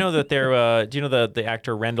 Did you know that there? Do you know the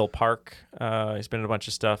actor Rendell Park? He's been in a bunch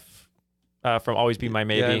of stuff from Always Be My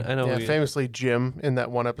Maybe. Yeah, I know. Yeah, famously Jim in that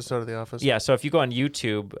one episode of The Office. Yeah, so if you go on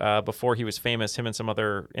YouTube, before he was famous, him and some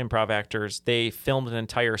other improv actors, they filmed an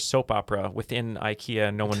entire soap opera within IKEA,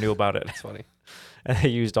 and no one knew about it. That's funny. And they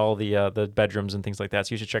used all the bedrooms and things like that.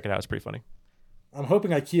 So you should check it out. It's pretty funny. I'm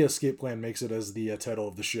hoping IKEA Escape Plan makes it as the title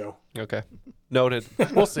of the show. Okay. Noted.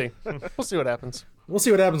 We'll see. We'll see what happens. We'll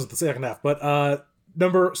see what happens with the second half. But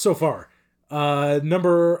number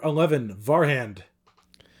 11, Varhand.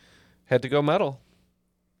 Had to go metal.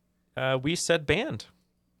 We said band.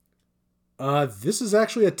 This is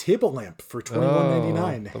actually a table lamp for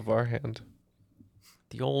 $21.99. The VAR hand.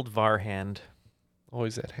 The old VAR hand.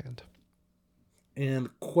 Always at hand. And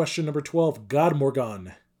question number 12,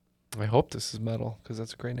 Godmorgon. I hope this is metal because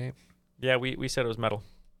that's a great name. Yeah, we said it was metal.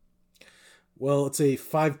 Well, it's a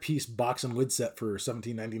 5-piece box and lid set for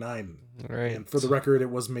 $17.99. All right. And for the record, it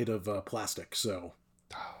was made of plastic, so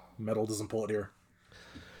metal doesn't pull it here.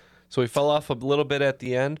 So we fell off a little bit at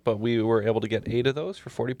the end, but we were able to get 8 of those for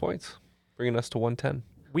 40 points, bringing us to 110.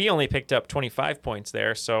 We only picked up 25 points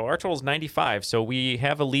there, so our total is 95. So we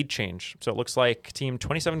have a lead change. So it looks like team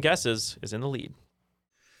 27 guesses is in the lead.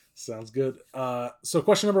 Sounds good. So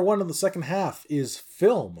question number 1 of the second half is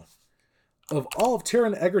film. Of all of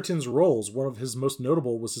Taron Egerton's roles, one of his most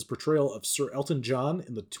notable was his portrayal of Sir Elton John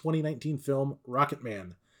in the 2019 film Rocket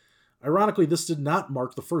Man. Ironically, this did not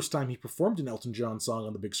mark the first time he performed an Elton John song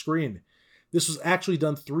on the big screen. This was actually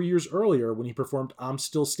done 3 years earlier when he performed I'm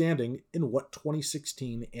Still Standing in what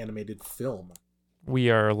 2016 animated film? We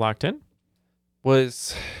are locked in.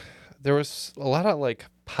 There was a lot of like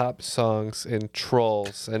pop songs in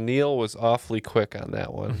Trolls, and Neil was awfully quick on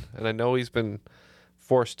that one. And I know he's been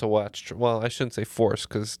forced to watch. Well, I shouldn't say forced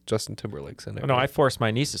because Justin Timberlake's in it. No, I forced my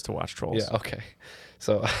nieces to watch Trolls. Yeah, okay.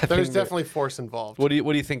 So There's definitely force involved. What do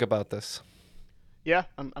you think about this? Yeah,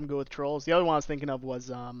 I'm good with Trolls. The other one I was thinking of was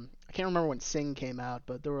I can't remember when Sing came out,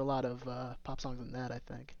 but there were a lot of pop songs in that, I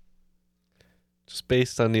think. Just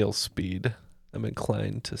based on Neil's speed, I'm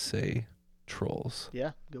inclined to say Trolls.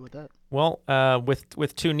 Yeah, good with that. Well,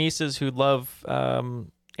 with two nieces who love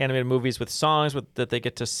animated movies with songs that they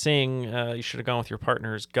get to sing, you should have gone with your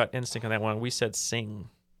partner's gut instinct on that one. We said Sing.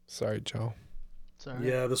 Sorry, Joe. Sorry.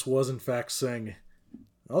 Yeah, this was in fact Sing.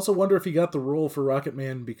 I also wonder if he got the role for Rocket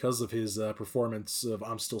Man because of his performance of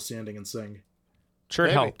I'm Still Standing and Sing. Sure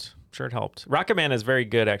it helped. Rocket Man is very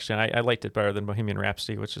good, actually. And I liked it better than Bohemian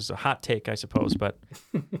Rhapsody, which is a hot take, I suppose. But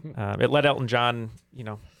it let Elton John,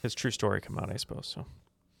 his true story come out, I suppose. So.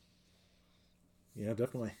 Yeah,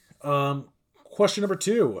 definitely. Question number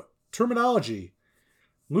 2. Terminology.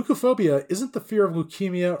 Leukophobia isn't the fear of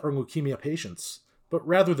leukemia or leukemia patients, but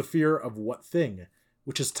rather the fear of what thing,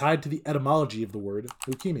 which is tied to the etymology of the word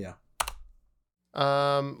leukemia.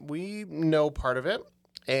 We know part of it,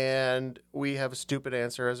 and we have a stupid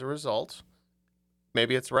answer as a result.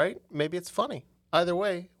 Maybe it's right, maybe it's funny. Either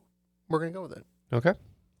way, we're going to go with it. Okay.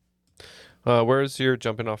 Where's your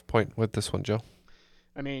jumping off point with this one, Joe?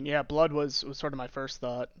 I mean, yeah, blood was sort of my first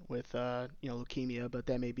thought with leukemia, but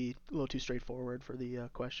that may be a little too straightforward for the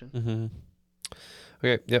question. Mm-hmm.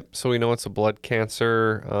 Okay, yep. So we know it's a blood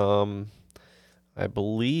cancer. I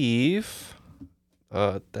believe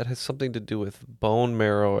that has something to do with bone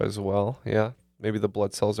marrow as well. Yeah, maybe the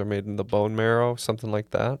blood cells are made in the bone marrow, something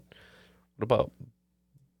like that. What about?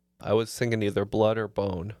 I was thinking either blood or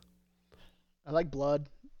bone. I like blood.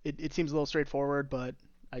 It seems a little straightforward, but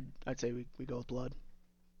I'd say we go with blood.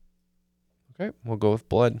 Okay, we'll go with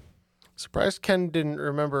blood. Surprised Ken didn't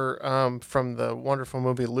remember from the wonderful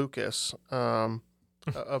movie Lucas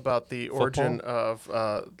about the origin of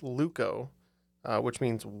leuco, which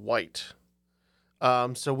means white.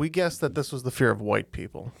 So we guessed that this was the fear of white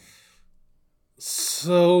people.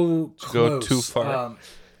 So close. Go too far.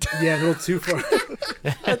 Yeah, a little too far.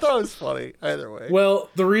 I thought it was funny either way. Well,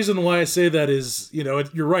 the reason why I say that is,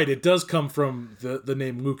 you're right. It does come from the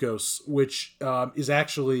name leukos, which is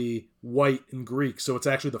actually white in Greek. So it's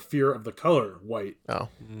actually the fear of the color white. Oh.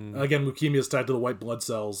 Again, leukemia is tied to the white blood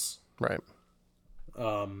cells. Right.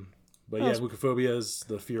 But yeah, leukophobia is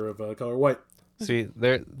the fear of color white. See,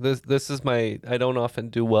 this is my. I don't often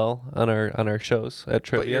do well on our shows at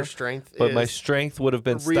trivia. But your strength But my strength would have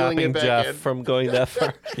been stopping Jeff from going that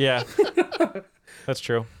far. Yeah, that's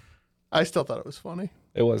true. I still thought it was funny.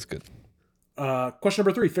 It was good. Question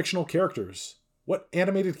number 3, fictional characters. What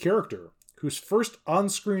animated character, whose first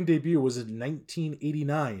on-screen debut was in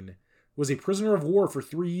 1989, was a prisoner of war for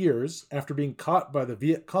 3 years after being caught by the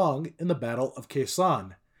Viet Cong in the Battle of Khe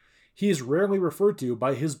Sanh? He is rarely referred to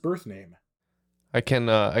by his birth name. I can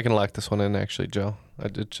lock this one in actually, Joe.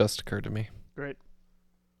 It just occurred to me. Great.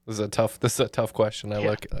 This is a tough question. I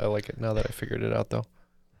like it now that I figured it out though.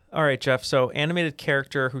 All right, Jeff. So, animated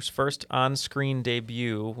character whose first on-screen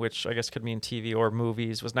debut, which I guess could mean TV or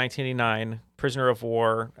movies, was 1989. Prisoner of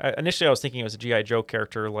War. Initially, I was thinking it was a G.I. Joe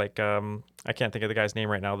character, like I can't think of the guy's name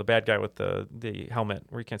right now. The bad guy with the helmet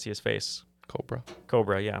where you can't see his face.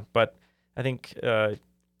 Cobra. Yeah. But I think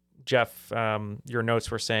Jeff, your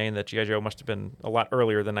notes were saying that G.I. Joe must have been a lot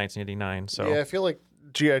earlier than 1989. So yeah, I feel like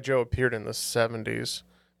G.I. Joe appeared in the 70s,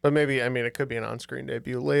 but maybe it could be an on-screen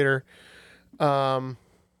debut later.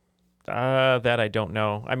 That I don't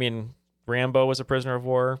know. I mean, Rambo was a prisoner of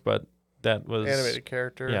war, but that was animated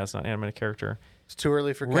character. Yeah, it's not an animated character. It's too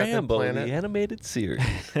early for Captain Rambo, Planet. the animated series.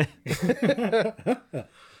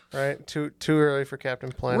 Right? Too early for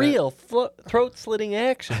Captain Planet. Real throat-slitting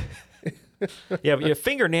action. Yeah, but your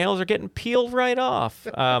fingernails are getting peeled right off.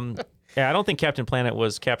 Yeah, I don't think Captain Planet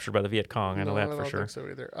was captured by the Viet Cong. I know that for sure. I don't think so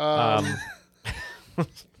either.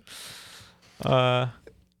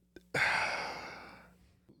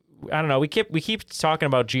 I don't know. We keep talking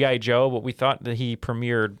about G.I. Joe, but we thought that he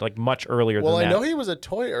premiered like much earlier than that. Well, I know he was a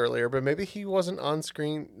toy earlier, but maybe he wasn't on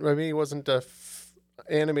screen. Maybe he wasn't a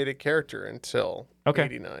animated character until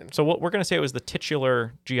 89. So we're going to say it was the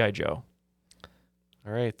titular G.I. Joe.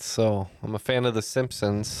 All right, so I'm a fan of The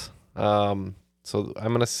Simpsons. So I'm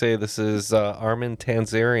going to say this is Armin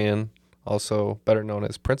Tanzarian, also better known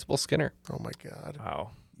as Principal Skinner. Oh, my God. Wow.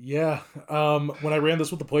 Yeah. When I ran this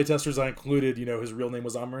with the playtesters, I included, his real name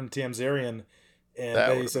was Armin Tanzarian, and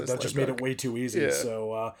they said that just made it way too easy. Yeah.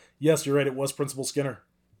 So, yes, you're right. It was Principal Skinner.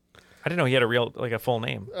 I didn't know he had a full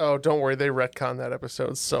name. Oh, don't worry. They retconned that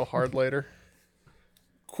episode so hard later.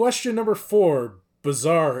 Question number 4.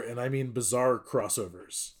 Bizarre, and I mean bizarre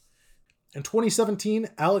crossovers. In 2017,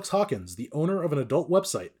 Alex Hawkins, the owner of an adult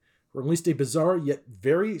website, released a bizarre yet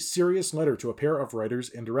very serious letter to a pair of writers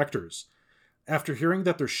and directors. After hearing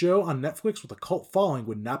that their show on Netflix with a cult following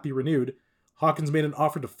would not be renewed, Hawkins made an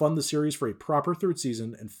offer to fund the series for a proper third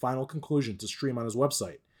season and final conclusion to stream on his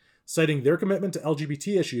website, citing their commitment to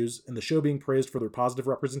LGBT issues and the show being praised for their positive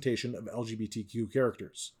representation of LGBTQ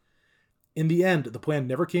characters. In the end, the plan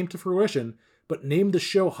never came to fruition, but named the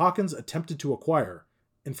show Hawkins attempted to acquire,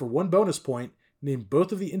 and for one bonus point, named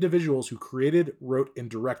both of the individuals who created, wrote, and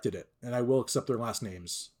directed it, and I will accept their last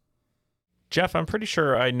names. Jeff, I'm pretty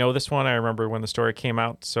sure I know this one. I remember when the story came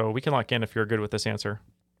out, so we can lock in if you're good with this answer.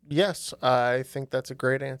 Yes, I think that's a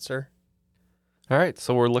great answer. All right,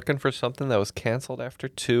 so we're looking for something that was canceled after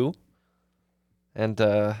 2, and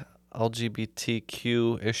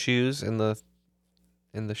LGBTQ issues in the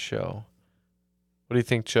show. What do you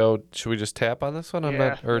think, Joe? Should we just tap on this one?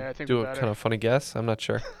 I think do a kind of funny guess? I'm not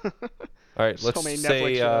sure. All right, let's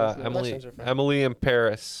say Emily in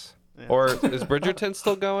Paris. Yeah. Or is Bridgerton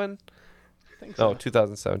still going? I think so. No,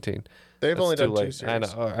 2017. They've only done 2 series. I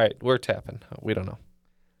know. All right, we're tapping. We don't know.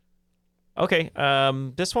 Okay,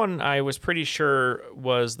 this one I was pretty sure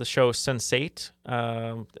was the show Sense8,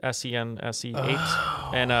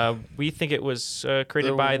 SENSE8, and we think it was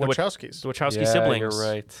created by the Wachowskis. The Wachowski Yeah, siblings. you're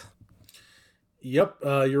right. Yep,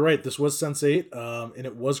 you're right. This was Sense8, and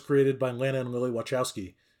it was created by Lana and Lily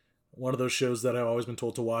Wachowski. One of those shows that I've always been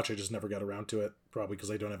told to watch. I just never got around to it, probably because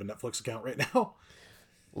I don't have a Netflix account right now.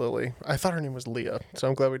 Lily. I thought her name was Leah, so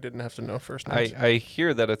I'm glad we didn't have to know first names. I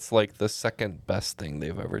hear that it's like the second best thing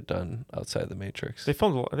they've ever done outside the Matrix. They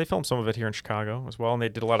filmed some of it here in Chicago as well, and they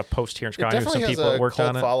did a lot of post here in It Chicago. definitely Some has people a that worked cult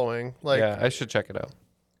on it. following. Like, yeah, I should check it out.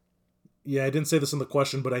 Yeah, I didn't say this in the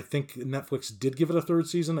question, but I think Netflix did give it a third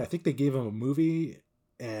season. I think they gave them a movie,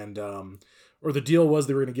 and or the deal was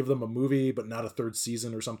they were going to give them a movie, but not a third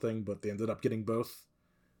season or something. But they ended up getting both.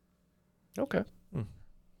 Okay.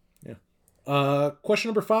 Yeah. Question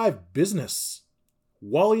number 5: business.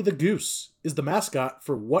 Wally the Goose is the mascot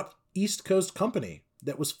for what East Coast company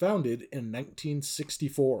that was founded in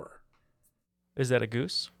 1964? Is that a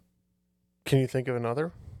goose? can you think of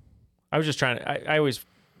another? I was just trying to. I always.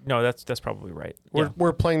 No, that's probably right.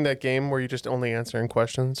 We're playing that game where you just only answering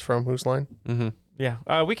questions from Whose Line. Mm-hmm.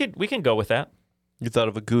 Yeah. We can go with that. You thought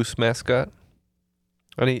of a goose mascot?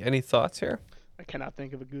 Any thoughts here? I cannot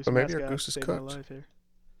think of a goose. But maybe mascot our goose is to save my cooked. life here.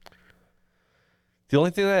 The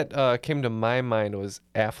only thing that came to my mind was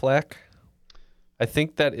Aflac. I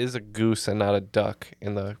think that is a goose and not a duck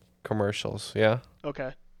in the commercials. Yeah.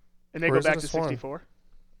 Okay. And they Or go is it back a to swan? 64.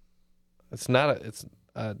 It's not. It's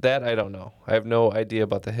that I don't know. I have no idea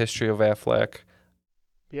about the history of Aflac.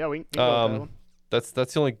 Yeah, we can go with that one.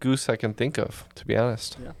 That's the only goose I can think of, to be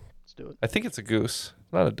honest. Yeah, let's do it. I think it's a goose,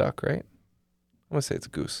 not a duck, right? I'm gonna say it's a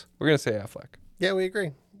goose. We're gonna say Aflac. Yeah, we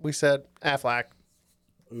agree. We said Aflac.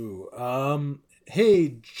 Ooh.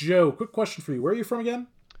 Hey, Joe, quick question for you. Where are you from again?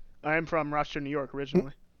 I'm from Rochester, New York,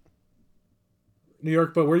 originally. New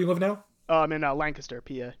York, but where do you live now? I'm in Lancaster,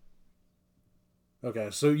 PA. Okay,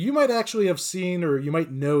 so you might actually have seen, or you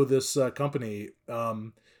might know this company.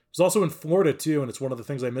 It's also in Florida too, and it's one of the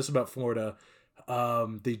things I miss about Florida.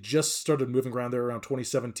 They just started moving around there around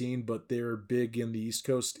 2017, but they're big in the East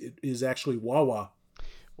Coast. It is actually Wawa.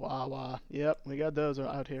 Wawa. Yep, we got those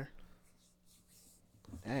out here.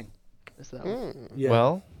 Dang, missed that one. Yeah.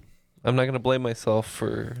 Well, I'm not gonna blame myself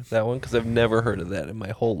for that one because I've never heard of that in my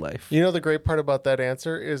whole life. You know the great part about that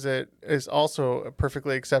answer is it is also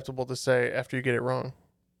perfectly acceptable to say after you get it wrong.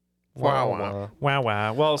 Wow.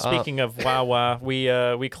 Wow. Well, speaking of Wawa,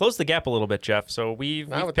 we closed the gap a little bit, Jeff. So we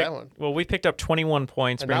that one. Well, we picked up 21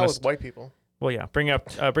 points. And now with white people. Well, yeah, bring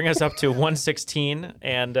us up to 116,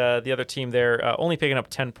 and the other team there only picking up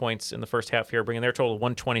 10 points in the first half here, bringing their total to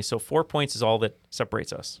 120. So 4 points is all that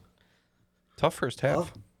separates us. Tough first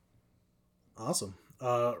half. Oh, awesome.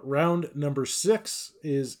 Round number 6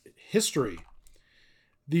 is history.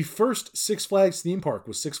 The first Six Flags theme park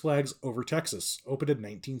was Six Flags Over Texas, opened in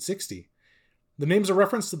 1960. The name's a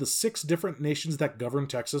reference to the 6 different nations that govern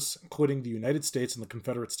Texas, including the United States and the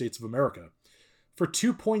Confederate States of America. For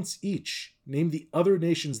 2 points each, name the other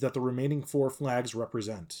nations that the remaining 4 flags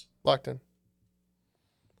represent. Locked in.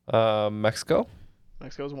 Mexico,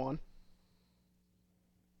 Mexico's 1.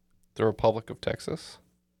 the Republic of Texas,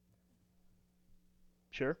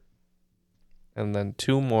 Sure. and then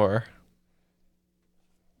 2 more.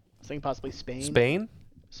 I think possibly Spain. Spain,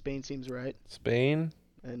 Spain seems right. Spain,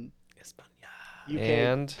 And UK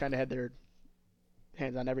and kind of had their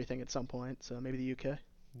hands on everything at some point, so maybe the UK.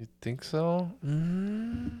 you think so?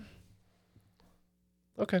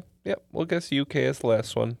 Okay. Yep. We'll guess UK is the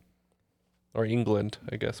last one, or England,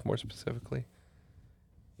 I guess more specifically.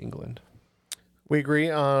 England. We agree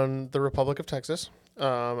on the Republic of Texas.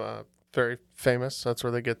 Very famous. That's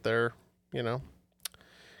where they get their,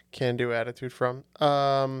 can-do attitude from.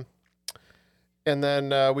 And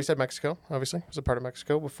then we said Mexico, obviously. It was a part of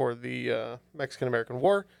Mexico before the Mexican-American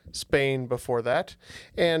War. Spain before that.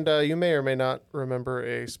 And you may or may not remember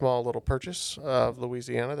a small little purchase of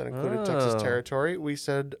Louisiana that included Texas territory. We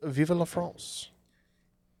said Vive la France.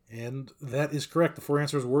 And that is correct. The 4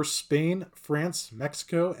 answers were Spain, France,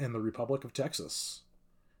 Mexico, and the Republic of Texas.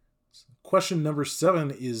 Question number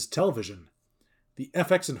 7 is television. The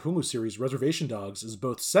FX and Hulu series Reservation Dogs is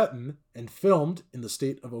both set in and filmed in the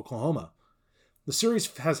state of Oklahoma. The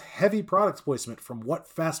series has heavy product placement from what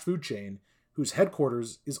fast food chain, whose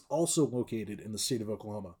headquarters is also located in the state of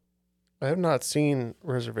Oklahoma? I have not seen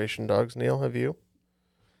Reservation Dogs. Neil, have you?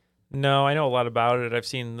 No, I know a lot about it. I've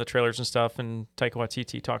seen the trailers and stuff, and Taika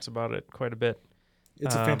Waititi talks about it quite a bit.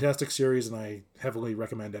 It's a fantastic series, and I heavily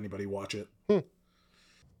recommend anybody watch it.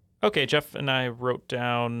 Okay, Jeff and I wrote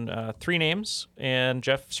down 3 names, and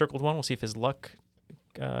Jeff circled one. We'll see if his luck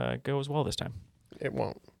goes well this time. It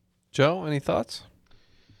won't. Joe, any thoughts?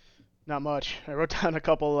 Not much. I wrote down a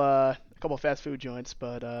couple fast food joints,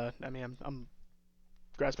 but I mean, I'm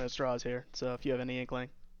grasping at straws here. So if you have any inkling.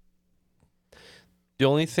 The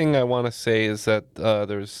only thing I want to say is that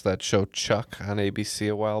there's that show Chuck on ABC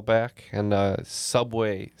a while back, and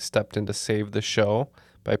Subway stepped in to save the show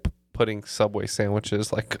by putting Subway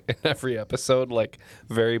sandwiches like in every episode, like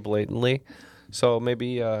very blatantly. So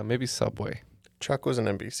maybe Subway. Chuck was an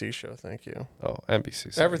NBC show, thank you. Oh,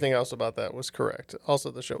 NBC. Sorry. Everything else about that was correct. Also,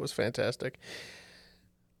 the show was fantastic.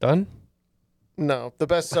 Done? No, the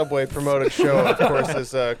best Subway promoted show, of course,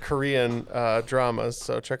 is Korean dramas.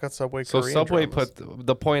 So check out Subway So Korean Subway dramas.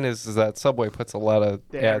 the point is that Subway puts a lot of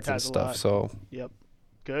They ads and advertise a stuff. lot. So Yep.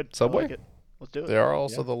 Good. Subway? I like it. Let's do it. They are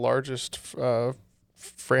also the largest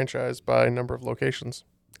franchise by number of locations.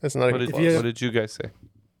 It's not even close. what did you guys say?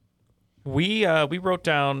 We wrote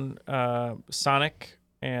down Sonic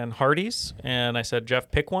and Hardee's, and I said,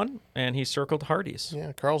 Jeff, pick one, and he circled Hardee's.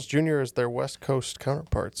 Yeah, Carl's Jr. is their West Coast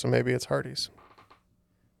counterpart, so maybe it's Hardee's.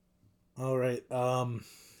 All right.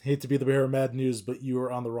 Hate to be the bearer of mad news, but you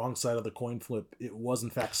were on the wrong side of the coin flip. It was,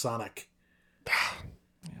 in fact, Sonic.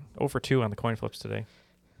 0 for 2 on the coin flips today.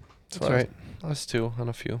 That's right. Us too on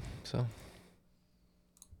a few. So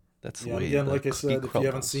that's the way. Again, the like I cookie said, if you haven't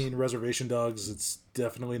crumbles. seen Reservation Dogs, it's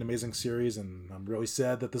definitely an amazing series, and I'm really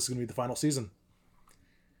sad that this is going to be the final season.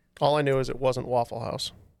 All I knew is it wasn't Waffle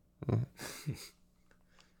House.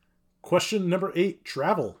 Question number 8,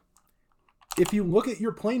 travel. If you look at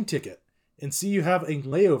your plane ticket and see you have a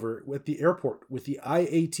layover at the airport with the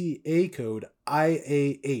IATA code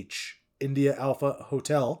IAH, India Alpha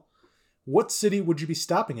Hotel, what city would you be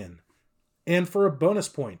stopping in? And for a bonus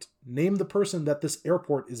point, name the person that this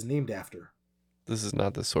airport is named after. This is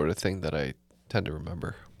not the sort of thing that I tend to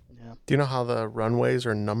remember. Yeah. Do you know how the runways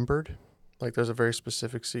are numbered? Like there's a very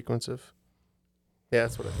specific sequence of... Yeah,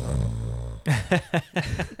 that's what I thought.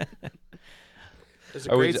 There's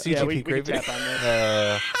a Are we great ju- Yeah, CGP we can gravy. tap on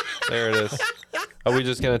this. There it is. Are we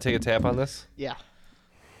just gonna take a tap on this? Yeah.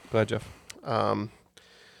 Go ahead, Jeff.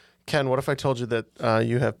 Ken, what if I told you that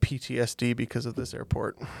you have PTSD because of this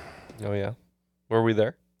airport? Oh yeah, were we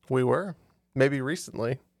there? We were. Maybe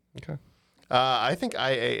recently. Okay. I think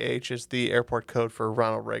IAH is the airport code for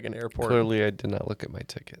Ronald Reagan Airport. Clearly, I did not look at my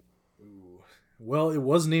ticket. Well, it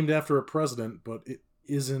was named after a president, but it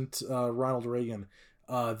isn't Ronald Reagan.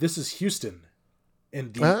 This is Houston,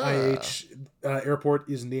 and the IH airport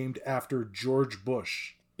is named after George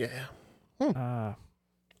Bush. Yeah.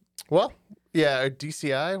 Well, yeah,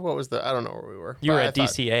 DCI. What was the? I don't know where we were. You were But at I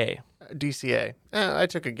thought- DCA. DCA. I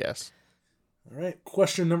took a guess. All right.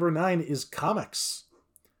 Question number 9 is comics.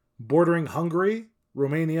 Bordering Hungary,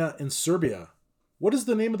 Romania, and Serbia. What is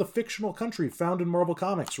the name of the fictional country found in Marvel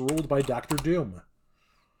Comics ruled by Doctor Doom?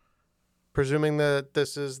 Presuming that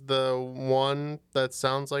this is the one that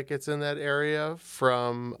sounds like it's in that area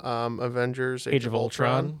from Avengers Age of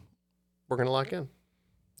Ultron. we're going to lock in.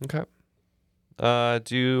 Okay.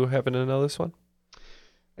 Do you happen to know this one?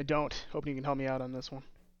 I don't. Hoping you can help me out on this one.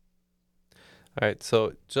 All right.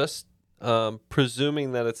 So just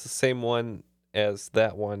presuming that it's the same one as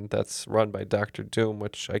that one that's run by Doctor Doom,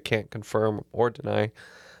 which I can't confirm or deny.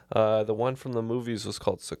 The one from the movies was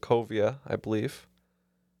called Sokovia, I believe.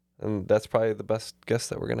 And that's probably the best guess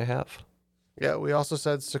that we're going to have. Yeah, we also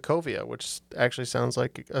said Sokovia, which actually sounds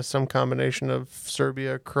like some combination of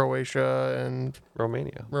Serbia, Croatia, and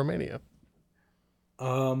Romania.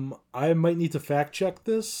 I might need to fact check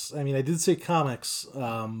this. I mean, I did say comics,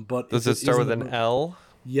 but Does if it start isn't with an the- L?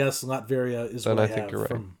 Yes, Latveria is Then what I I think have you're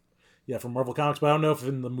right. from Marvel Comics, but I don't know if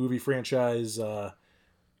in the movie franchise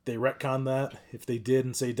they retcon that. If they did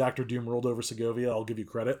and say Doctor Doom rolled over Segovia, I'll give you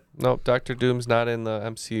credit. Nope, Doctor Doom's not in the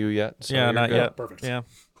MCU yet. So Yeah, you're not good. yet. Perfect. Yeah.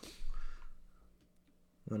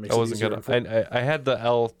 That makes I it wasn't easier gonna. to I had the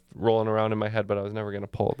L rolling around in my head, but I was never gonna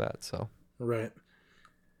pull that. So right.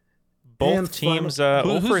 Both And teams.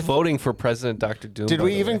 who's voting for President Doctor Doom? did by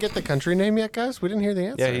we the even way? get the country name yet, guys? We didn't hear the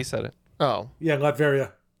answer. Yeah, he said it. Oh, Yeah,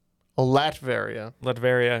 Latveria. Latveria.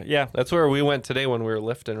 Latveria. Yeah. That's where we went today when we were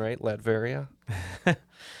lifting, right? Latveria.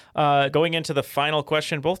 Going into the final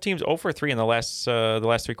question, both teams 0 for 3 in the last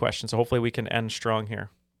 3 questions. So hopefully we can end strong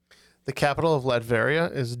here. The capital of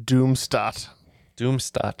Latveria is Doomstadt.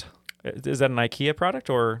 Doomstadt. Is that an IKEA product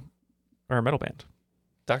or a metal band?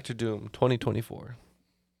 Doctor Doom 2024.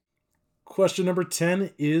 Question number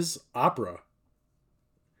 10 is opera.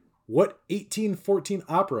 What 1814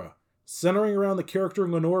 opera, centering around the character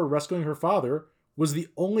Lenore rescuing her father, was the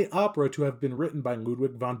only opera to have been written by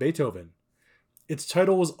Ludwig van Beethoven? Its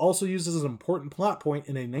title was also used as an important plot point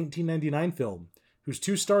in a 1999 film, whose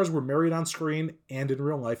 2 stars were married on screen and in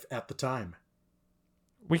real life at the time.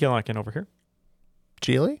 We can lock in over here.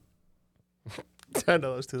 Geely? I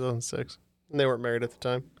know it was 2006. And they weren't married at the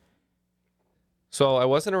time. So I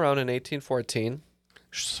wasn't around in 1814.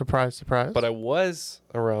 Surprise, surprise. But I was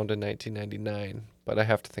around in 1999. But I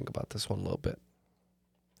have to think about this one a little bit.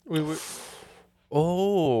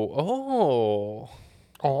 Oh.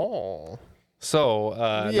 So,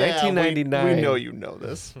 1999. We know you know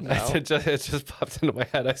this. It just popped into my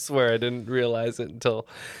head. I swear I didn't realize it until.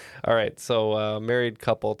 All right. So, married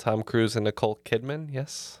couple, Tom Cruise and Nicole Kidman.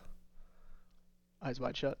 Yes. Eyes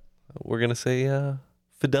wide shut. We're going to say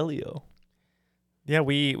Fidelio. Yeah,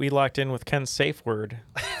 we locked in with Ken's safe word,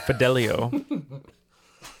 Fidelio.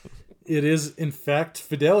 It is, in fact,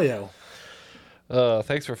 Fidelio.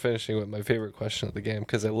 Thanks for finishing with my favorite question of the game,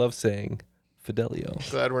 because I love saying Fidelio.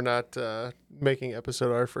 Glad we're not making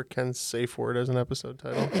episode art for Ken's safe word as an episode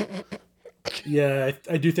title. Yeah,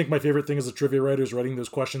 I do think my favorite thing as a trivia writer is writing those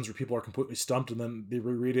questions where people are completely stumped and then they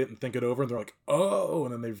reread it and think it over and they're like, oh,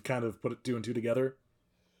 and then they've kind of put it 2 and 2 together.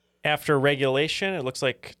 After regulation, it looks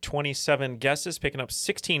like 27 guesses, picking up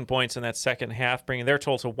 16 points in that second half, bringing their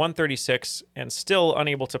total to 136, and still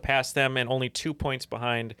unable to pass them, and only 2 points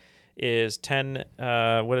behind is 10,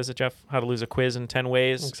 what is it, Jeff? How to lose a quiz in 10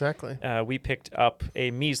 ways. Exactly. We picked up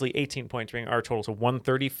a measly 18 points, bringing our total to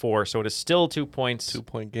 134, so it is still 2 points.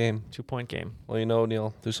 2-point game. 2-point game. Well, you know,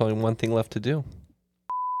 Neil, there's only one thing left to do.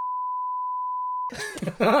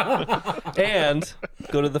 And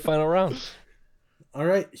go to the final round. All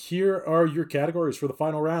right, here are your categories for the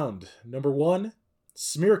final round. Number 1,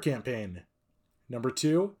 smear campaign. Number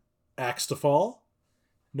 2, axe to fall.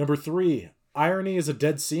 Number 3, irony is a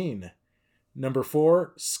dead scene. Number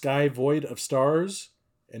 4, sky void of stars.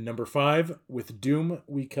 And number 5, with doom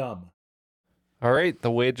we come. All right, the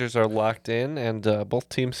wagers are locked in, and both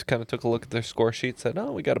teams kind of took a look at their score sheet, said,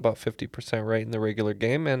 oh, we got about 50% right in the regular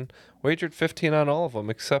game, and wagered 15 on all of them,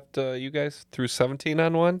 except you guys threw 17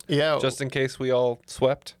 on one, just in case we all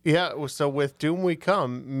swept. Yeah, so with Doom We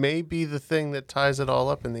Come may be the thing that ties it all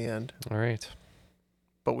up in the end. All right.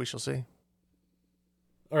 But we shall see.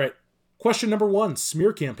 All right, question number 1,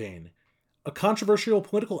 smear campaign. A controversial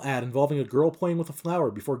political ad involving a girl playing with a flower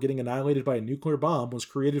before getting annihilated by a nuclear bomb was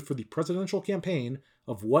created for the presidential campaign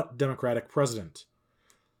of what Democratic president?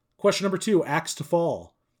 Question number 2, axe to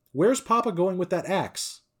fall. Where's Papa going with that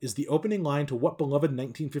axe? Is the opening line to what beloved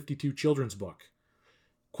 1952 children's book?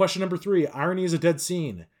 Question number 3, irony is a dead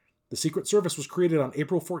scene. The Secret Service was created on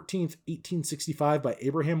April 14th, 1865 by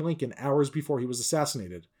Abraham Lincoln hours before he was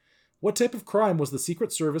assassinated. What type of crime was the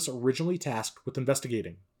Secret Service originally tasked with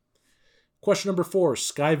investigating? Question number 4,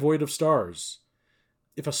 sky void of stars.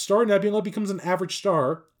 If a star nebula becomes an average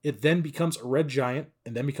star, it then becomes a red giant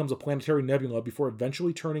and then becomes a planetary nebula before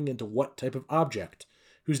eventually turning into what type of object,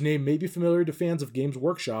 whose name may be familiar to fans of Games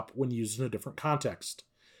Workshop when used in a different context.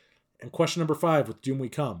 And question number 5, with Doom We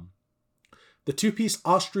Come. The two-piece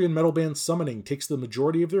Austrian metal band Summoning takes the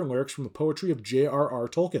majority of their lyrics from the poetry of J.R.R.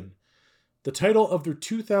 Tolkien. The title of their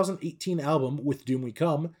 2018 album, With Doom We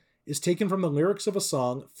Come, is taken from the lyrics of a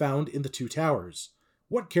song found in The Two Towers.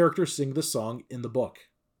 What characters sing this song in the book?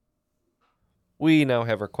 We now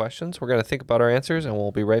have our questions. We're going to think about our answers, and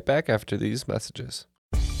we'll be right back after these messages.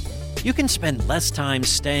 You can spend less time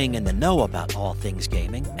staying in the know about all things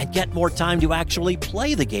gaming and get more time to actually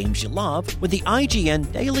play the games you love with the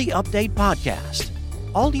IGN Daily Update podcast.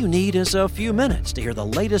 All you need is a few minutes to hear the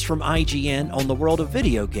latest from IGN on the world of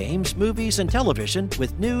video games, movies, and television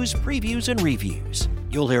with news, previews, and reviews.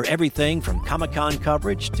 You'll hear everything from Comic-Con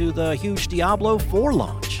coverage to the huge Diablo 4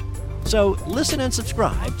 launch. So listen and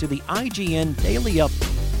subscribe to the IGN Daily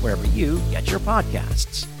Update wherever you get your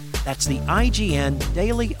podcasts. That's the IGN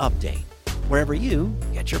Daily Update, wherever you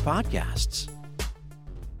get your podcasts.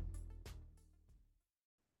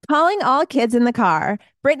 Calling all kids in the car.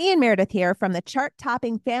 Brittany and Meredith here from the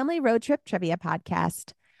chart-topping Family Road Trip Trivia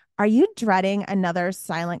Podcast. Are you dreading another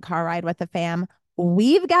silent car ride with the fam?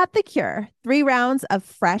 We've got the cure. 3 rounds of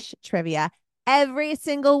fresh trivia every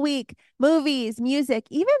single week. Movies, music,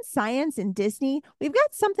 even science and Disney. We've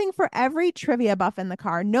got something for every trivia buff in the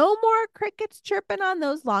car. No more crickets chirping on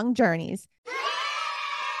those long journeys.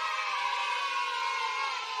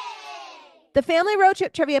 The Family Road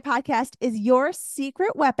Trip Trivia Podcast is your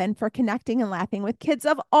secret weapon for connecting and laughing with kids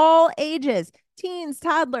of all ages. Teens,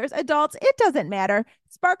 toddlers, adults, it doesn't matter.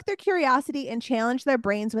 Spark their curiosity and challenge their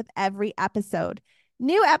brains with every episode.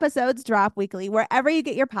 New episodes drop weekly wherever you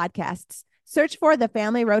get your podcasts. Search for the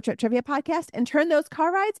Family Road Trip Trivia Podcast and turn those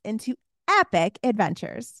car rides into epic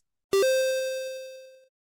adventures.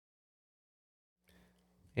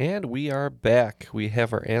 And we are back. We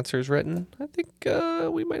have our answers written. I think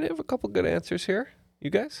we might have a couple good answers here. You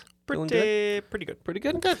guys? Feeling good? Pretty good. Pretty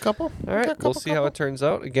good? Got a couple. All right, we'll see how it turns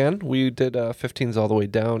out. Again, we did 15s all the way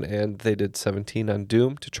down, and they did 17 on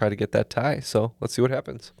Doom to try to get that tie. So let's see what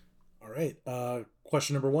happens. All right.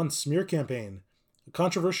 Question number 1, smear campaign. A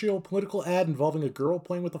controversial political ad involving a girl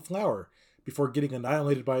playing with a flower before getting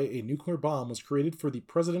annihilated by a nuclear bomb was created for the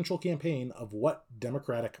presidential campaign of what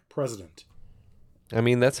Democratic president? I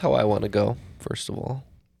mean, that's how I want to go, first of all,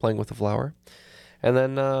 playing with a flower. And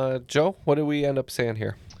then, Joe, what did we end up saying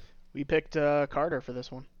here? We picked Carter for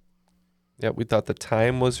this one. Yeah, we thought the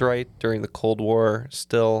time was right during the Cold War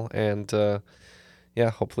still, and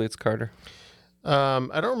hopefully it's Carter.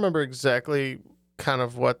 I don't remember exactly kind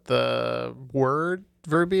of what the word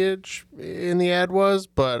verbiage in the ad was,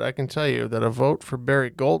 but I can tell you that a vote for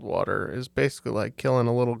Barry Goldwater is basically like killing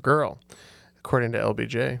a little girl, according to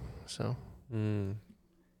LBJ. So,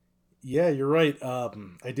 yeah, you're right.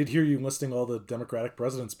 I did hear you listing all the Democratic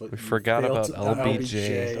presidents, but we forgot about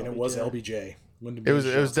LBJ, and it was LBJ. It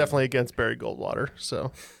was definitely against Barry Goldwater.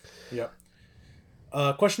 So, yep.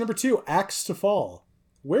 Question number 2: axe to fall.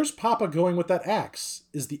 Where's Papa going with that axe?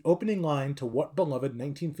 Is the opening line to what beloved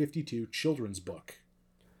 1952 children's book?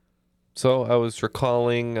 So I was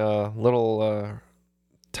recalling a little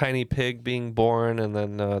tiny pig being born, and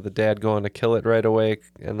then the dad going to kill it right away,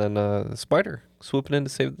 and then the spider swooping in to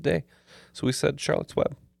save the day. So we said Charlotte's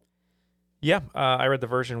Web. Yeah, I read the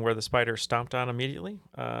version where the spider stomped on immediately,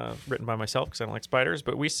 written by myself because I don't like spiders,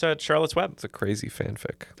 but we said Charlotte's Web. It's a crazy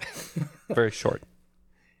fanfic. Very short.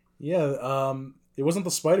 Yeah, it wasn't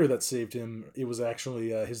the spider that saved him. It was actually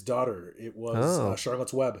his daughter. It was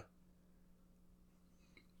Charlotte's Web.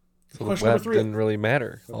 So the web didn't really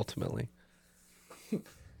matter, ultimately.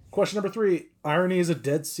 Question number 3. Irony is a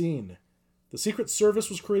dead scene. The Secret Service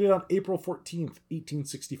was created on April 14th,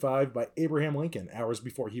 1865 by Abraham Lincoln, hours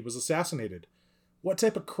before he was assassinated. What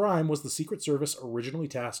type of crime was the Secret Service originally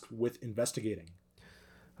tasked with investigating?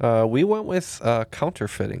 We went with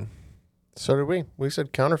counterfeiting. So did we. We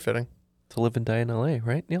said counterfeiting. To live and die in L.A.,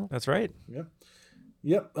 right, Neil? That's right.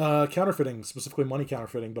 Yep. Counterfeiting, specifically money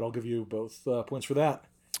counterfeiting, but I'll give you both points for that.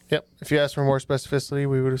 Yep. If you asked for more specificity,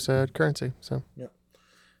 we would have said currency. So. Yep.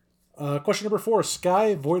 Question number 4,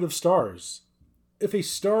 sky void of stars. If a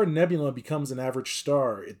star nebula becomes an average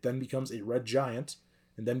star, it then becomes a red giant,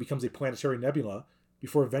 and then becomes a planetary nebula,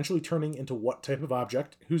 before eventually turning into what type of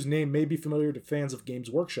object, whose name may be familiar to fans of Games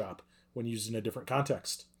Workshop when used in a different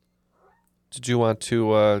context? Did you want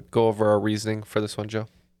to go over our reasoning for this one, Joe?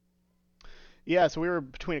 Yeah, so we were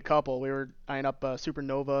between a couple. We were eyeing up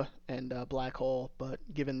supernova and black hole, but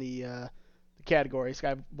given the category,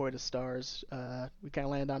 sky void of stars, we kind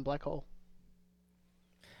of land on black hole.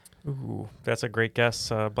 Ooh, that's a great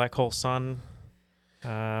guess. Black hole sun,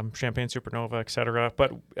 champagne supernova, etc.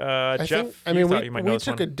 But Jeff, we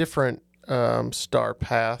took a different star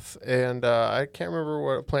path, and I can't remember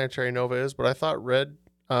what a planetary nova is, but I thought red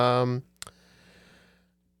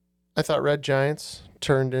giants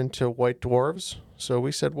turned into white dwarves, so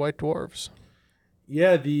we said white dwarves.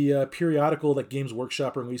 Yeah, the periodical that Games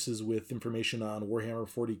Workshop releases with information on Warhammer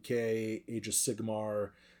 40k, Age of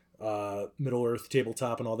Sigmar, Middle-earth,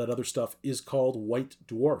 Tabletop, and all that other stuff is called White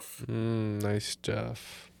Dwarf. Nice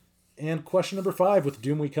stuff. And question number 5, with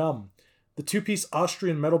Doom We Come. The two-piece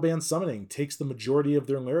Austrian metal band Summoning takes the majority of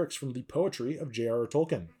their lyrics from the poetry of J.R.R.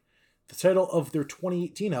 Tolkien. The title of their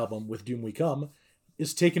 2018 album, With Doom We Come,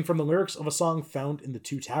 is taken from the lyrics of a song found in The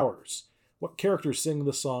Two Towers. What characters sing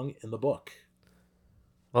the song in the book?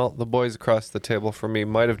 Well, the boys across the table for me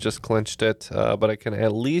might have just clinched it, but I can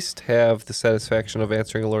at least have the satisfaction of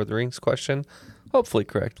answering a Lord of the Rings question, hopefully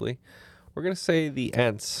correctly. We're going to say the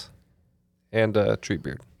Ents and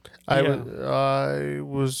Treebeard. I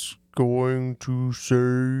was going to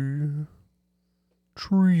say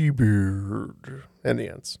Treebeard and the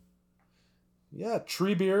Ents. Yeah,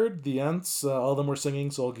 Treebeard, the Ents, all of them were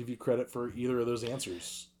singing, so I'll give you credit for either of those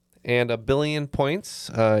answers. And 1 billion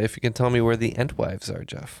points if you can tell me where the Entwives are,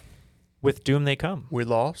 Jeff. With Doom They Come. We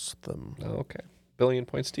lost them. Okay. 1 billion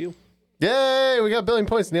points to you. Yay! We got 1 billion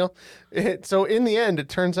points, Neil. So in the end, it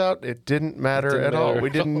turns out it didn't matter at all.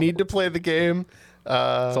 We didn't need to play the game.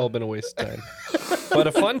 It's all been a waste of time. But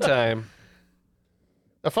a fun time.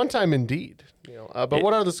 A fun time indeed. But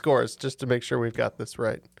what are the scores, just to make sure we've got this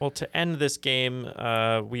right? Well, to end this game,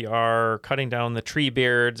 we are cutting down the tree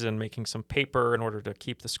beards and making some paper in order to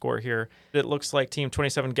keep the score here. It looks like Team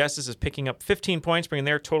 27 Guesses is picking up 15 points, bringing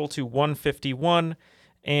their total to 151.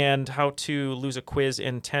 And How to Lose a Quiz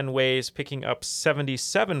in 10 Ways, picking up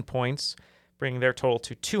 77 points, bringing their total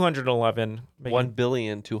to 211.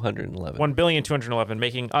 1,211,000,000. 1,211,000,000,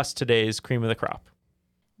 making us today's cream of the crop.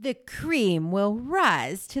 The cream will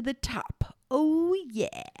rise to the top. Oh,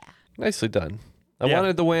 yeah. Nicely done. I Yeah.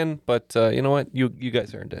 wanted the win, but you know what? You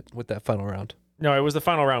guys earned it with that final round. No, it was the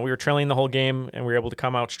final round. We were trailing the whole game, and we were able to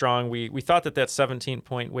come out strong. We thought that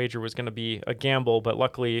 17-point wager was going to be a gamble, but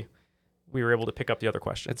luckily we were able to pick up the other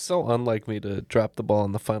questions. It's so unlike me to drop the ball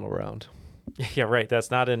in the final round. Yeah, right. That's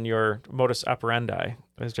not in your modus operandi,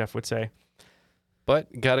 as Jeff would say.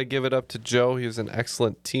 But got to give it up to Joe. He was an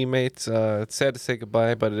excellent teammate. It's sad to say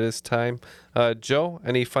goodbye, but it is time. Joe,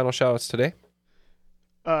 any final shout-outs today?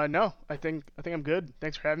 No, I think I'm good.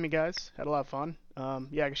 Thanks for having me, guys. Had a lot of fun.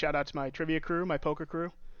 Yeah, shout out to my trivia crew, my poker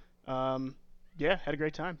crew. Yeah, had a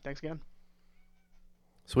great time. Thanks again.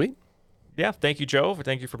 Sweet. Yeah, thank you, Joe.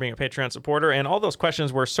 Thank you for being a Patreon supporter. And all those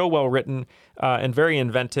questions were so well written and very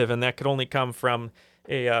inventive, and that could only come from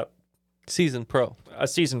a seasoned pro. A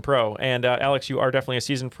seasoned pro. And Alex, you are definitely a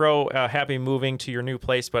seasoned pro. Happy moving to your new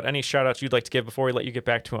place. But any shout outs you'd like to give before we let you get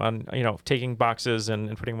back to on taking boxes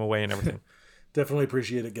and putting them away and everything? Definitely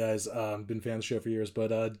appreciate it, guys. Been fan of the show for years,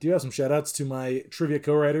 but do have some shout outs to my trivia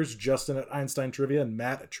co-writers, Justin at Einstein Trivia and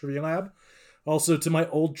Matt at Trivia Lab. Also to my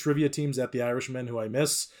old trivia teams at the Irishman, who I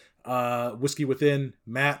miss. Whiskey Within,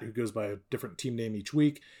 Matt, who goes by a different team name each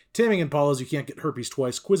week. Taming and Paula's You Can't Get Herpes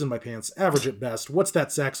Twice, Quiz in My Pants, Average at Best, What's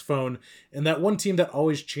That Saxophone, and that one team that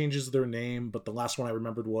always changes their name, but the last one I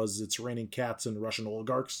remembered was It's Raining Cats and Russian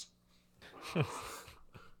Oligarchs.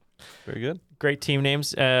 Very good. Great team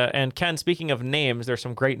names. And Ken, speaking of names, there's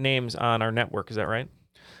some great names on our network. Is that right?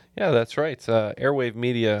 Yeah, that's right. Airwave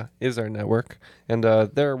Media is our network, and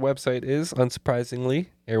their website is, unsurprisingly,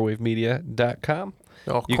 airwavemedia.com.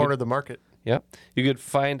 Corner the market. Yep. You could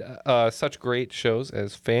find such great shows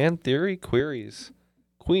as Fan Theory Queries,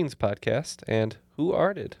 Queen's Podcast, and Who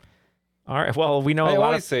Arted. All right. Well, we know I a lot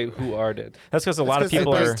always of... say Who Arted. That's because a lot of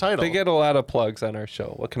people are... They get a lot of plugs on our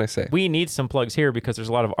show. What can I say? We need some plugs here because there's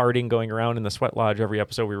a lot of arting going around in the Sweat Lodge every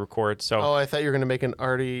episode we record. So. Oh, I thought you were going to make an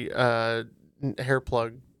arty hair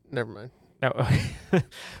plug. Never mind. No.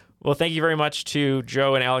 Well, thank you very much to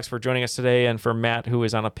Joe and Alex for joining us today, and for Matt, who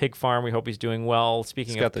is on a pig farm. We hope he's doing well.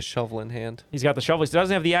 Speaking He's of, got the shovel in hand. He's got the shovel. He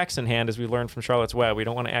doesn't have the axe in hand, as we learned from Charlotte's Web. We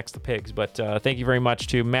don't want to axe the pigs. But thank you very much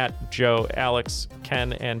to Matt, Joe, Alex,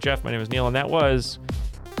 Ken, and Jeff. My name is Neil, and that was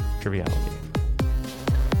Triviality.